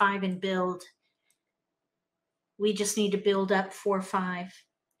 4, 5 and build. We just need to build up 4, 5.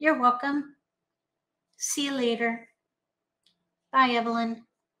 You're welcome. See you later. Bye, Evelyn.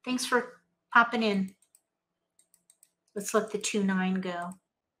 Thanks for popping in. Let's let the 2, 9 go.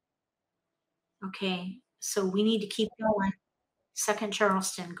 Okay, so we need to keep going. Second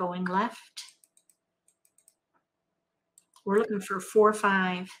Charleston going left. We're looking for 4,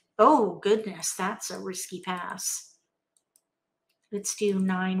 5. Oh, goodness, that's a risky pass. Let's do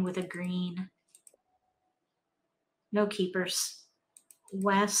 9 with a green. No keepers.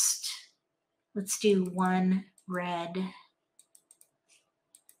 West. Let's do 1 red.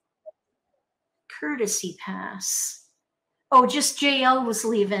 Courtesy pass. Oh, just JL was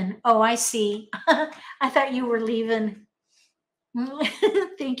leaving. Oh, I see. I thought you were leaving.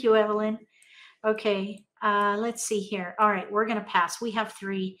 Thank you, Evelyn. Okay, let's see here. All right, we're going to pass. We have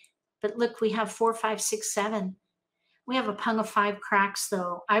 3, but look, we have 4, 5, 6, 7. We have a pung of 5 cracks,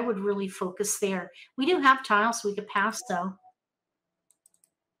 though. I would really focus there. We do have tiles we could pass, though.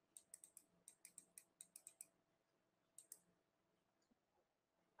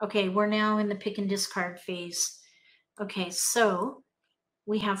 Okay, we're now in the pick and discard phase. Okay, so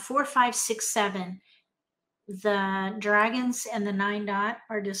we have 4, 5, 6, 7. The dragons and the 9 dot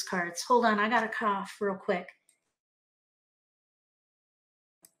are discards. Hold on, I got a cough real quick.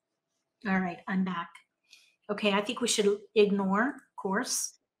 All right, I'm back. Okay, I think we should ignore, of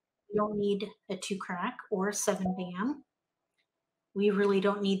course. We don't need a 2 crack or a 7 bam. We really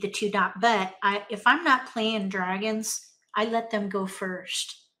don't need the 2 dot, but if I'm not playing dragons, I let them go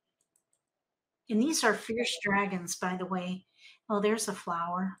first. And these are fierce dragons, by the way. Oh, there's a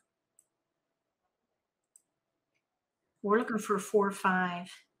flower. We're looking for 4, 5.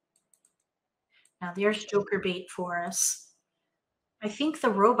 Now there's joker bait for us. I think the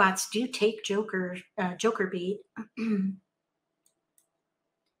robots do take joker bait.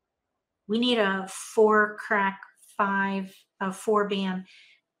 We need a 4 crack 5, a 4 bam.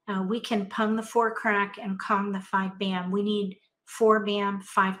 We can pung the 4 crack and Kong the 5 bam. We need 4 bam,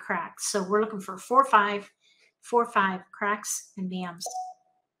 5 cracks. So we're looking for 4, 5, 4, 5 cracks and bams.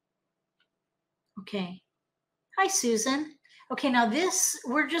 Okay. Hi, Susan. Okay, now this,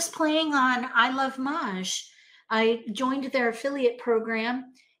 we're just playing on I Love Mahj. I joined their affiliate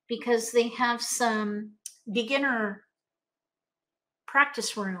program because they have some beginner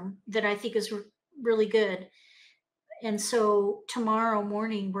practice room that I think is really good. And so tomorrow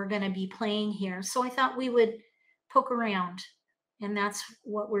morning we're going to be playing here. So I thought we would poke around, and that's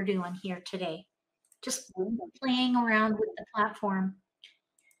what we're doing here today. Just playing around with the platform.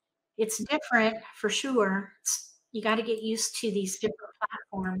 It's different for sure. You got to get used to these different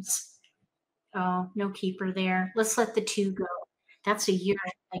platforms. Oh, no keeper there. Let's let the 2 go. That's a year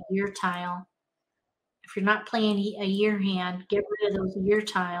tile. If you're not playing a year hand, get rid of those year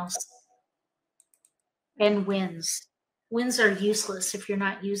tiles. And wins. Winds are useless if you're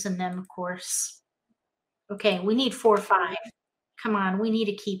not using them, of course. Okay, we need 4-5. Come on, we need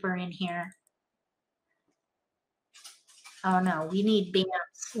a keeper in here. Oh no, we need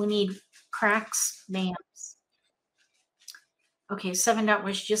bams. We need cracks, bams. Okay, 7 dot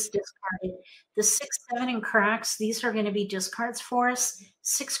was just discarded. The 6, 7, and cracks, these are going to be discards for us.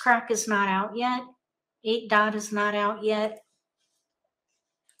 6 crack is not out yet. 8 dot is not out yet.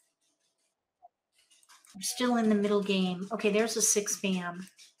 We're still in the middle game. Okay, there's a 6 bam.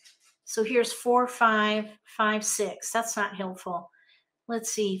 So here's 4, 5, 5, 6. That's not helpful.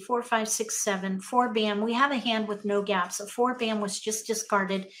 Let's see, 4, 5, 6, 7, 4 bam. We have a hand with no gaps. A 4 bam was just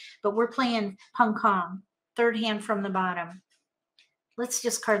discarded, but we're playing Hong Kong. Third hand from the bottom. Let's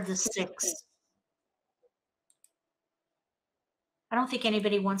discard the 6. I don't think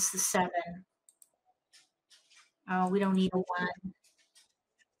anybody wants the 7. Oh, we don't need a 1.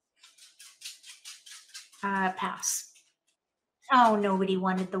 Pass. Oh, nobody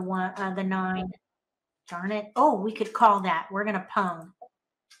wanted the 1, the 9. Darn it. Oh, we could call that. We're going to pwn.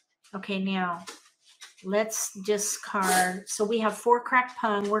 Okay, now let's discard. So we have 4 crack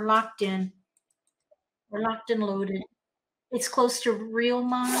pwn. We're locked in. We're locked and loaded. It's close to real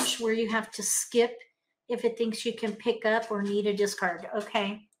Mahj where you have to skip if it thinks you can pick up or need a discard.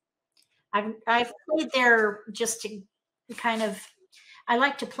 Okay. I've played there just to kind of, I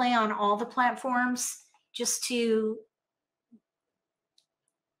like to play on all the platforms just to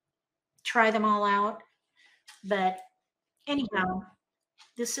try them all out. But anyhow,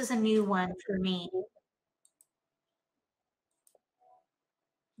 this is a new one for me.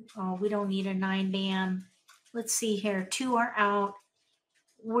 Oh, we don't need a 9 bam. Let's see here. 2 are out.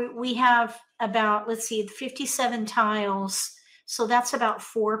 We have about, let's see, 57 tiles. So that's about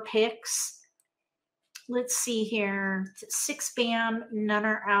 4 picks. Let's see here. 6 bam, none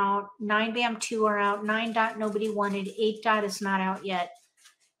are out. 9 bam, 2 are out. 9 dot, nobody wanted. 8 dot is not out yet.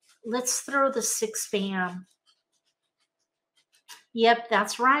 Let's throw the 6 bam. Yep,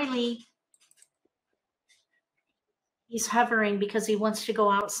 that's Riley. He's hovering because he wants to go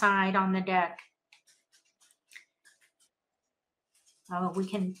outside on the deck. Oh, we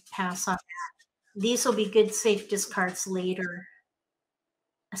can pass on that. These will be good safe discards later.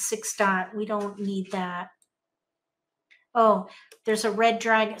 A 6 dot, we don't need that. Oh, there's a red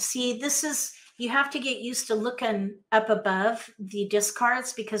dragon. See, this is, you have to get used to looking up above the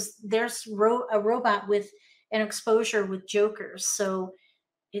discards because there's a robot with an exposure with jokers. So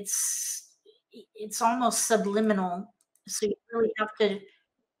it's almost subliminal. So you really have to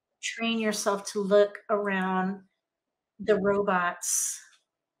train yourself to look around the robots.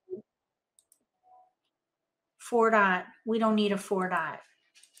 4 dot, we don't need a 4 dot.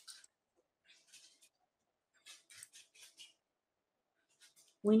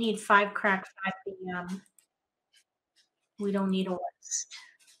 We need 5 crack, 5 bam. We don't need a West.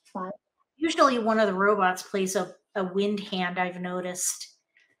 Usually one of the robots plays a wind hand, I've noticed.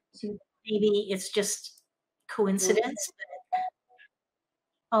 Maybe it's just coincidence.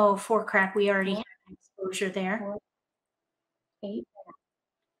 But, oh, 4 crack, we already have exposure there. 8.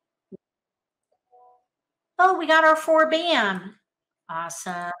 Oh, we got our 4 bam.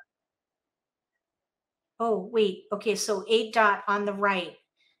 Awesome. Oh, wait. Okay, so 8 dot on the right.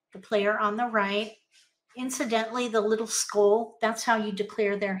 The player on the right. Incidentally, the little skull, that's how you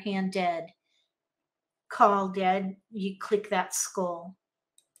declare their hand dead. Call dead, you click that skull.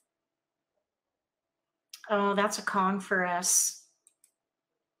 Oh, that's a Kong for us.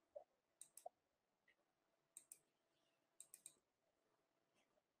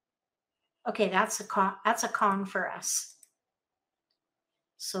 Okay, that's a Kong for us.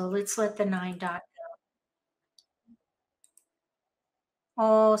 So let's let the 9 dot go.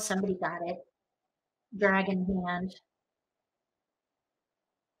 Oh, somebody got it. Dragon hand.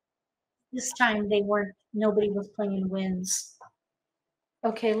 This time nobody was playing wins.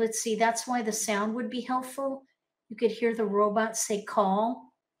 Okay, let's see. That's why the sound would be helpful. You could hear the robot say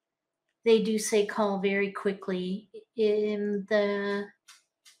call. They do say call very quickly.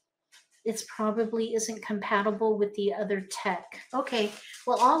 It's probably isn't compatible with the other tech. Okay,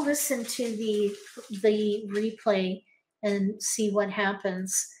 well, I'll listen to the replay and see what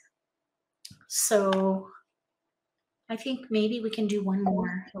happens. So I think maybe we can do one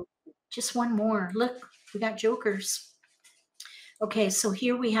more. Just one more. Look, we got jokers. Okay, so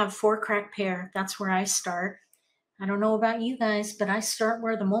here we have 4 crack pair. That's where I start. I don't know about you guys, but I start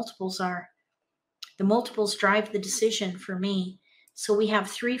where the multiples are. The multiples drive the decision for me. So we have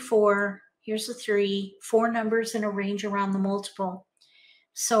 3, 4. Here's a 3, 4 numbers in a range around the multiple.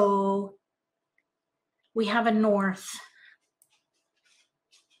 So we have a north.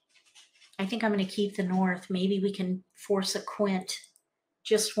 I think I'm going to keep the north. Maybe we can force a quint.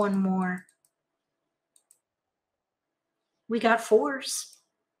 Just one more. We got fours.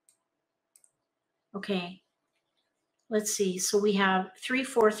 Okay. Let's see. So we have 3,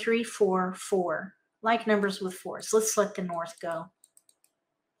 4, 3, 4, 4. Like numbers with fours. Let's let the north go.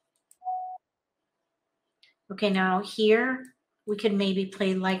 Okay, now here we could maybe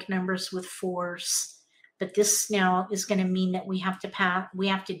play like numbers with fours, but this now is going to mean that we have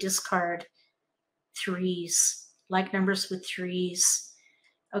to discard threes, like numbers with threes.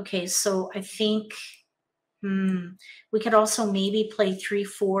 Okay, so I think we could also maybe play 3,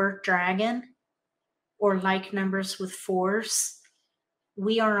 4 dragon or like numbers with fours.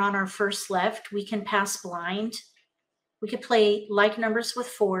 We are on our first left. We can pass blind. We could play like numbers with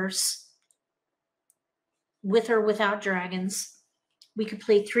fours, with or without dragons. We could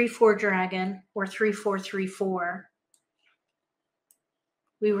play 3, 4 dragon or 3, 4, 3, 4.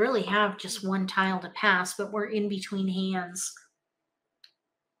 We really have just one tile to pass, but we're in between hands.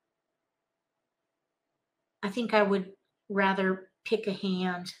 I think I would rather pick a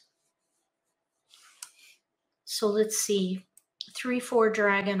hand. So let's see. 3, 4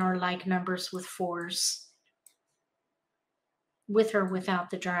 dragon or like numbers with fours. With or without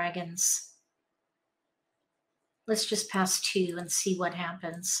the dragons. Let's just pass 2 and see what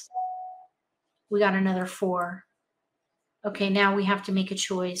happens. We got another 4. Okay, now we have to make a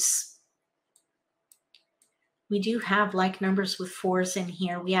choice. We do have like numbers with fours in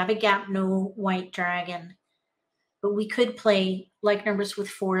here. We have a gap, no white dragon. But we could play like numbers with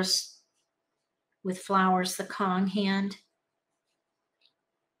fours with flowers, the Kong hand.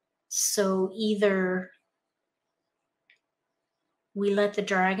 So either we let the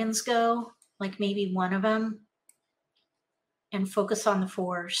dragons go, like maybe one of them, and focus on the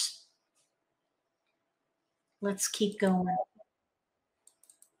fours. Let's keep going.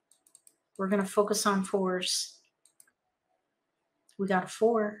 We're going to focus on fours. We got a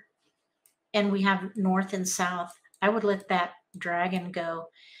 4. And we have north and south. I would let that dragon go.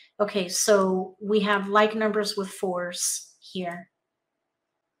 Okay, so we have like numbers with fours here.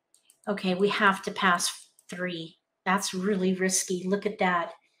 Okay, we have to pass 3. That's really risky. Look at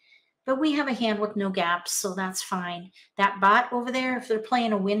that. But we have a hand with no gaps, so that's fine. That bot over there, if they're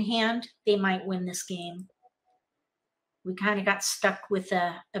playing a win hand, they might win this game. We kind of got stuck with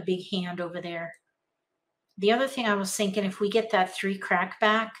a big hand over there. The other thing I was thinking, if we get that 3 crack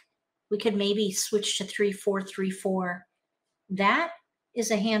back, we could maybe switch to 3, 4, 3, 4. That is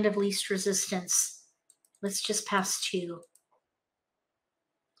a hand of least resistance. Let's just pass 2.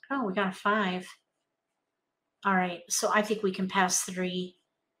 Oh, we got a 5. All right, so I think we can pass 3.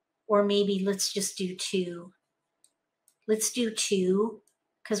 Or maybe let's just do 2. Let's do 2,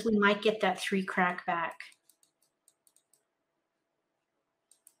 because we might get that 3 crack back.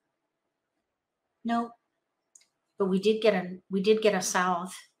 Nope. But we did get a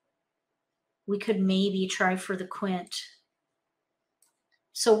south. We could maybe try for the quint.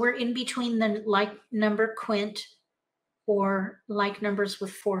 So we're in between the like number quint or like numbers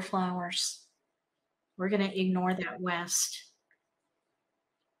with 4 flowers. We're going to ignore that west.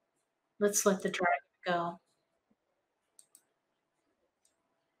 Let's let the dragon go.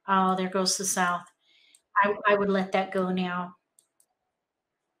 Oh, there goes the south. I would let that go now.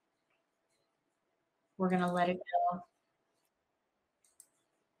 We're going to let it go.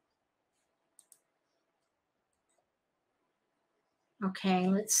 Okay,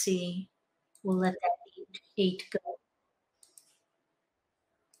 let's see. We'll let that 8 go.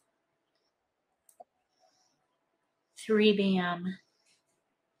 Three bam.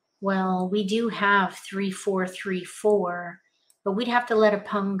 Well, we do have 3, 4, 3, 4, but we'd have to let a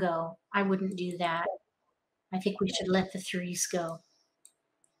pung go. I wouldn't do that. I think we should let the 3s go.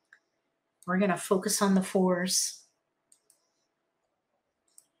 We're going to focus on the 4s.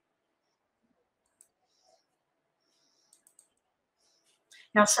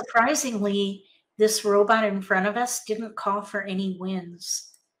 Now, surprisingly, this robot in front of us didn't call for any wins.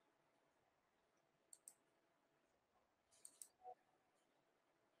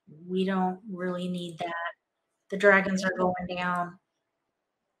 We don't really need that. The dragons are going down.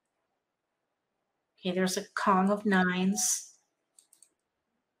 Okay, there's a Kong of 9s.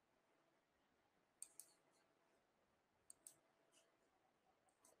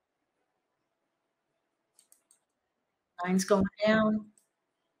 Nines going down.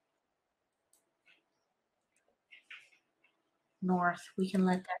 North. We can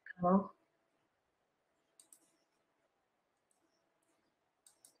let that go.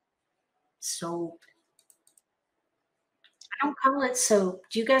 Soap. I don't call it soap.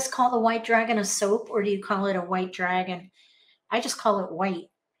 Do you guys call the white dragon a soap or do you call it a white dragon? I just call it white.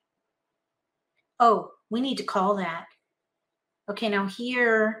 Oh, we need to call that. Okay, now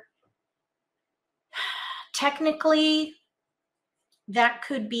here, technically, that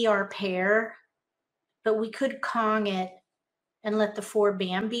could be our pair, but we could Kong it and let the 4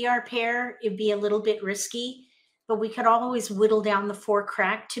 bam be our pair. It'd be a little bit risky, but we could always whittle down the 4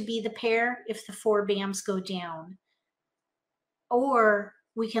 crack to be the pair if the 4 bams go down. Or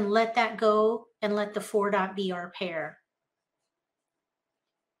we can let that go and let the 4 dot be our pair.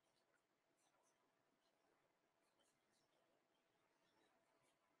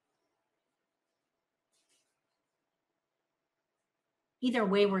 Either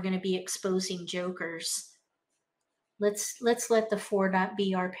way, we're going to be exposing jokers. Let's let the 4 dot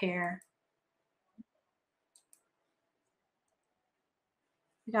be our pair.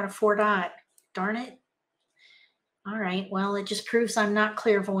 We got a 4 dot. Darn it. All right. Well, it just proves I'm not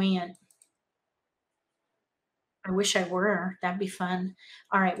clairvoyant. I wish I were. That'd be fun.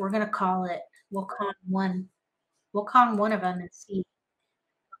 All right. We're going to call it. We'll Kong one. We'll Kong one of them and see.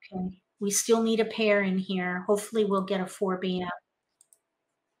 Okay. We still need a pair in here. Hopefully we'll get a 4 bam.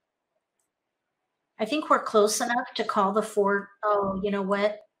 I think we're close enough to call the 4. Oh, you know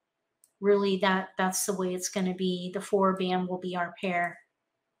what? Really, that's the way it's going to be. The 4 bam will be our pair.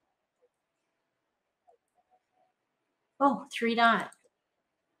 Oh, 3 dot.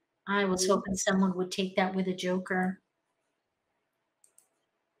 I was hoping someone would take that with a joker.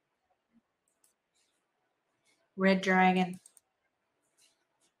 Red dragon.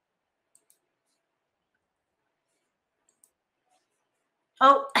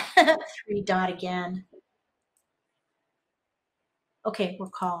 Oh, 3 dot again. Okay,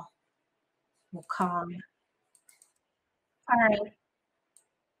 we'll call. We'll Kong. All right.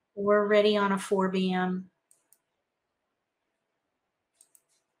 We're ready on a 4 bam.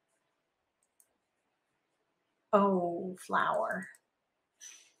 Oh, flower.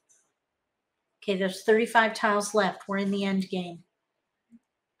 Okay, there's 35 tiles left. We're in the end game.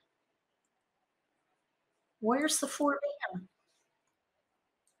 Where's the 4 bam?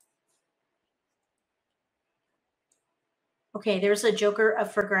 Okay, there's a joker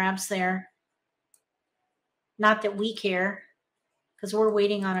up for grabs there. Not that we care, because we're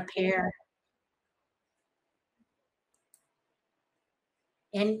waiting on a pair.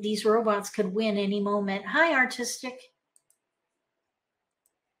 And these robots could win any moment. Hi, Artistic.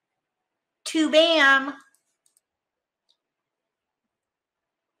 2 bam.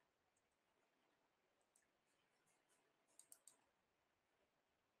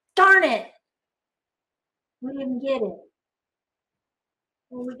 Darn it. We didn't get it.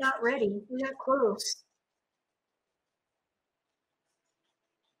 Well, we got ready. We got close.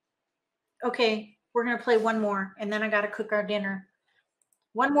 Okay, we're going to play one more, and then I got to cook our dinner.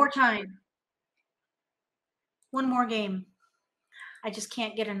 One more time. One more game. I just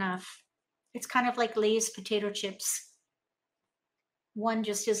can't get enough. It's kind of like Lay's potato chips. One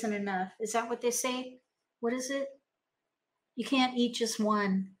just isn't enough. Is that what they say? What is it? You can't eat just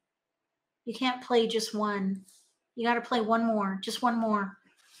one. You can't play just one. You got to play one more, just one more.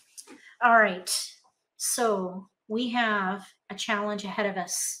 All right. So we have a challenge ahead of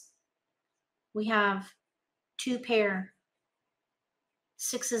us. We have 2 pair,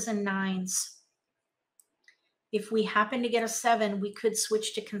 6s and 9s. If we happen to get a 7, we could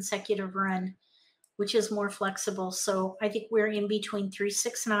switch to consecutive run, which is more flexible. So I think we're in between 3,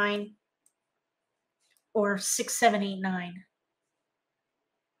 6, 9 or 6, 7, 8, 9.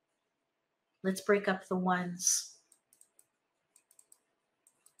 Let's break up the ones.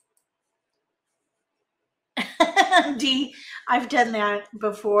 D, I've done that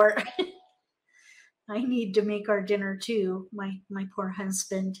before. I need to make our dinner too, my poor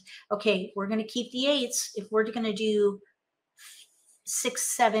husband. Okay, we're going to keep the 8s. If we're going to do 6,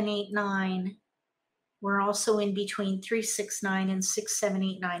 7, 8, 9, we're also in between 3, 6, 9 and 6, 7,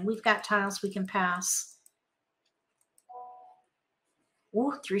 8, 9. We've got tiles we can pass.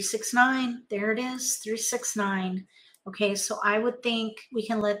 Oh, 3, 6, 9. There it is, 3, 6, 9. Okay, so I would think we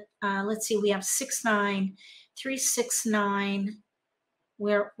can let's see, we have 6, 9, 3, 6, 9.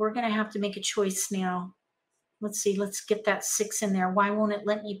 We're going to have to make a choice now. Let's see, let's get that 6 in there. Why won't it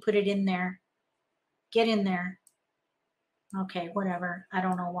let me put it in there? Get in there. Okay, whatever. I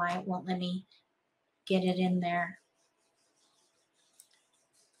don't know why it won't let me get it in there.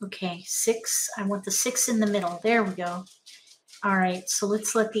 Okay, 6. I want the 6 in the middle. There we go. All right, so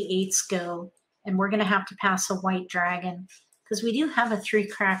let's let the 8s go. And we're going to have to pass a white dragon because we do have a 3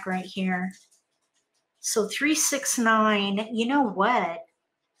 crack right here. So 3, 6, 9. You know what?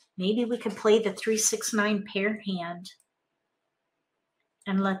 Maybe we could play the 3, 6, 9 pair hand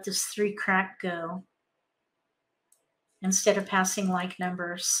and let this 3 crack go instead of passing like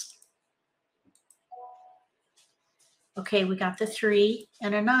numbers. Okay, we got the 3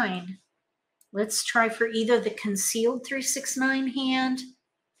 and a 9. Let's try for either the concealed 3-6-9 hand.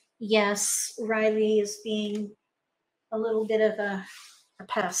 Yes, Riley is being a little bit of a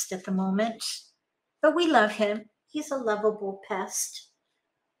pest at the moment, but we love him. He's a lovable pest.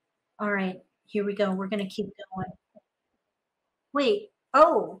 All right, here we go. We're going to keep going. Wait,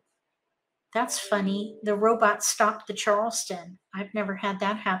 oh, that's funny. The robot stopped the Charleston. I've never had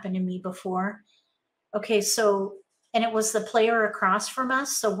that happen to me before. Okay, so, and it was the player across from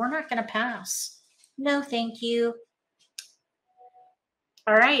us, so we're not going to pass. No, thank you.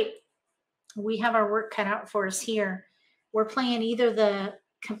 All right, we have our work cut out for us here. We're playing either the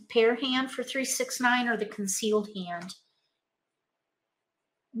compare hand for 3-6-9 or the concealed hand.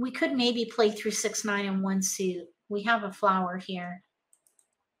 We could maybe play 3-6-9 in one suit. We have a flower here.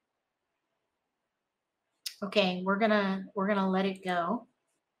 Okay, we're gonna let it go.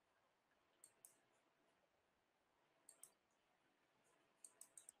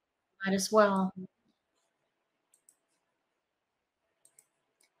 Might as well.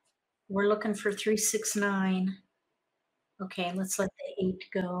 We're looking for 3-6-9. Okay, let's let the 8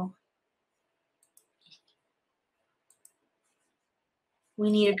 go.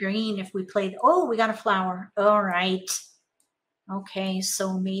 We need a green if we play. Oh, we got a flower. All right. Okay,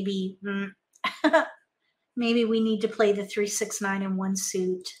 so maybe maybe we need to play the 3-6-9 in one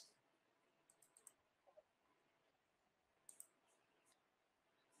suit.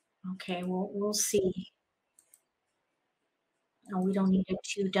 Okay, we'll see. No, we don't need a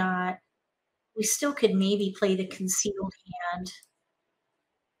 2 dot. We still could maybe play the concealed hand.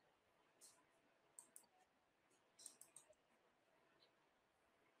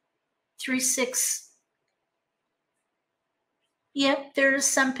 Three, 6. Yep, there's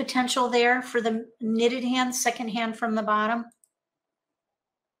some potential there for the knitted hand, second hand from the bottom.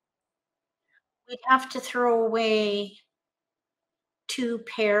 We'd have to throw away 2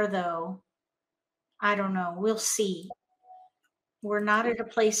 pair though. I don't know. We'll see. We're not at a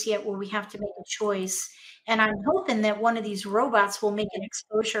place yet where we have to make a choice. And I'm hoping that one of these robots will make an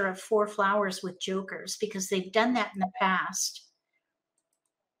exposure of 4 flowers with jokers because they've done that in the past.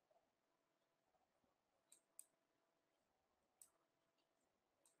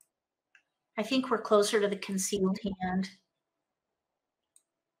 I think we're closer to the concealed hand.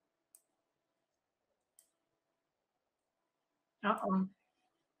 Uh-oh.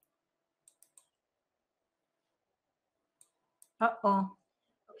 Uh-oh.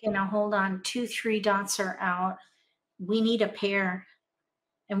 Okay, now hold on. 2, 3 dots are out. We need a pair.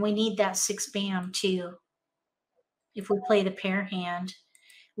 And we need that 6 bam too. If we play the pair hand,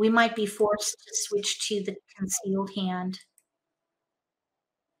 we might be forced to switch to the concealed hand.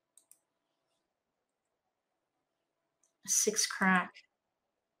 6 crack.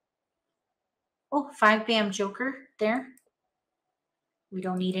 Oh, 5 bam joker there. We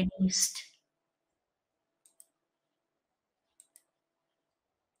don't need an east.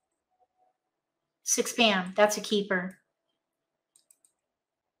 6 bam, that's a keeper.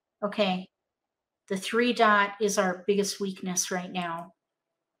 Okay, the 3 dot is our biggest weakness right now.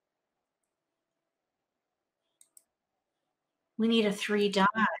 We need a 3 dot.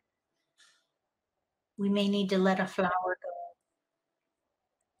 We may need to let a flower go.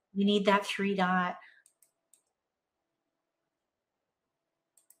 We need that 3 dot.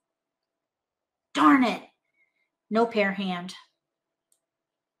 Darn it. No pair hand.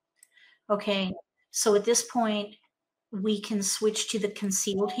 Okay, so at this point, we can switch to the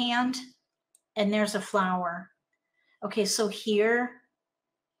concealed hand, and there's a flower. Okay, so here,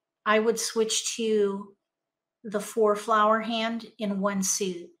 I would switch to the 4 flower hand in one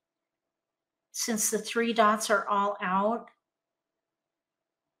suit. Since the 3 dots are all out,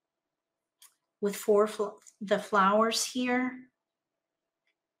 with the flowers here,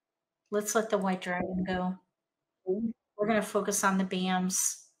 let's let the white dragon go. We're going to focus on the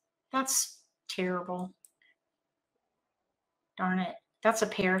bams. That's terrible. Darn it. That's a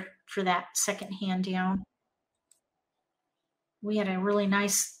pair for that second hand down. We had a really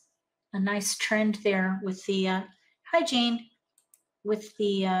nice trend there with the hi Jane, with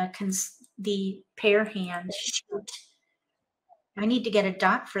the pair hand. Shoot. I need to get a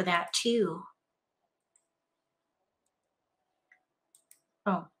dot for that too.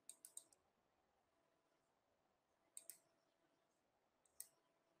 Oh.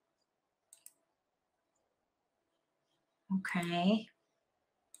 Okay.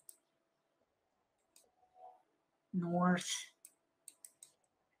 North.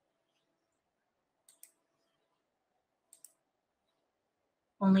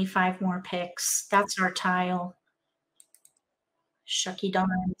 Only 5 more picks. That's our tile. Shucky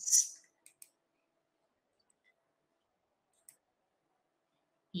darns.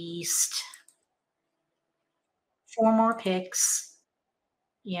 East. 4 more picks.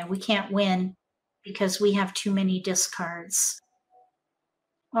 Yeah, we can't win because we have too many discards.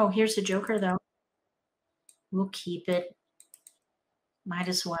 Oh, here's a joker, though. We'll keep it. Might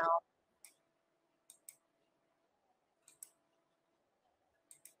as well.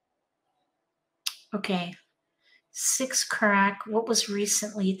 Okay. 6 crack. What was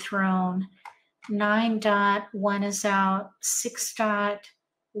recently thrown? 9 dot. 1 is out. 6 dot.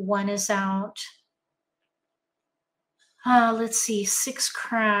 1 is out. Let's see. 6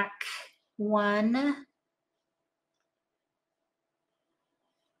 crack. 1.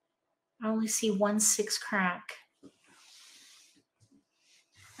 I only see 1 6 crack.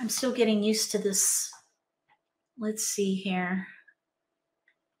 I'm still getting used to this. Let's see here.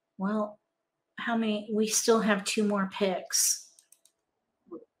 Well, how many? We still have 2 more picks.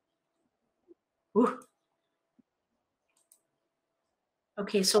 Ooh.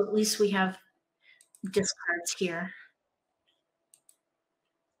 Okay, so at least we have discards here.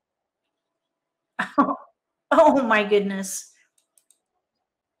 Oh my goodness.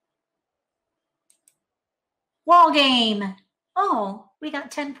 Wall game. Oh, we got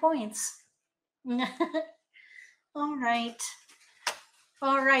 10 points. All right.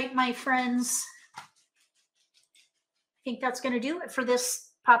 All right, my friends. I think that's going to do it for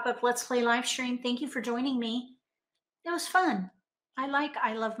this pop-up Let's Play live stream. Thank you for joining me. It was fun. I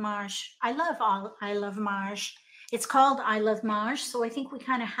love Mahj. I love Mahj. It's called I Love Mahj, so I think we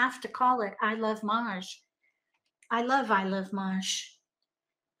kind of have to call it I Love Mahj. I love Mahj.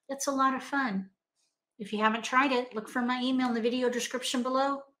 It's a lot of fun. If you haven't tried it, look for my email in the video description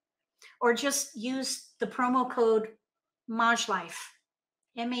below, or just use the promo code MAHJLIFE,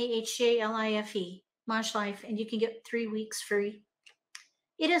 MAHJLIFE, MAHJLIFE, and you can get 3 weeks free.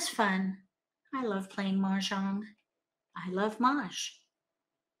 It is fun. I love playing Mahjong. I love Mahj.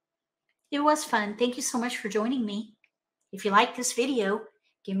 It was fun. Thank you so much for joining me. If you like this video,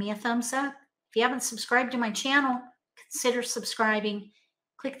 give me a thumbs up. If you haven't subscribed to my channel, consider subscribing.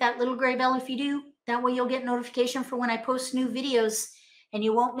 Click that little gray bell if you do. That way you'll get notification for when I post new videos, and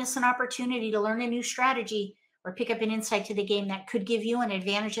you won't miss an opportunity to learn a new strategy or pick up an insight to the game that could give you an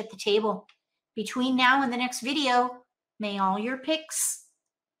advantage at the table. Between now and the next video, may all your picks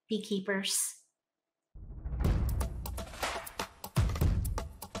be keepers.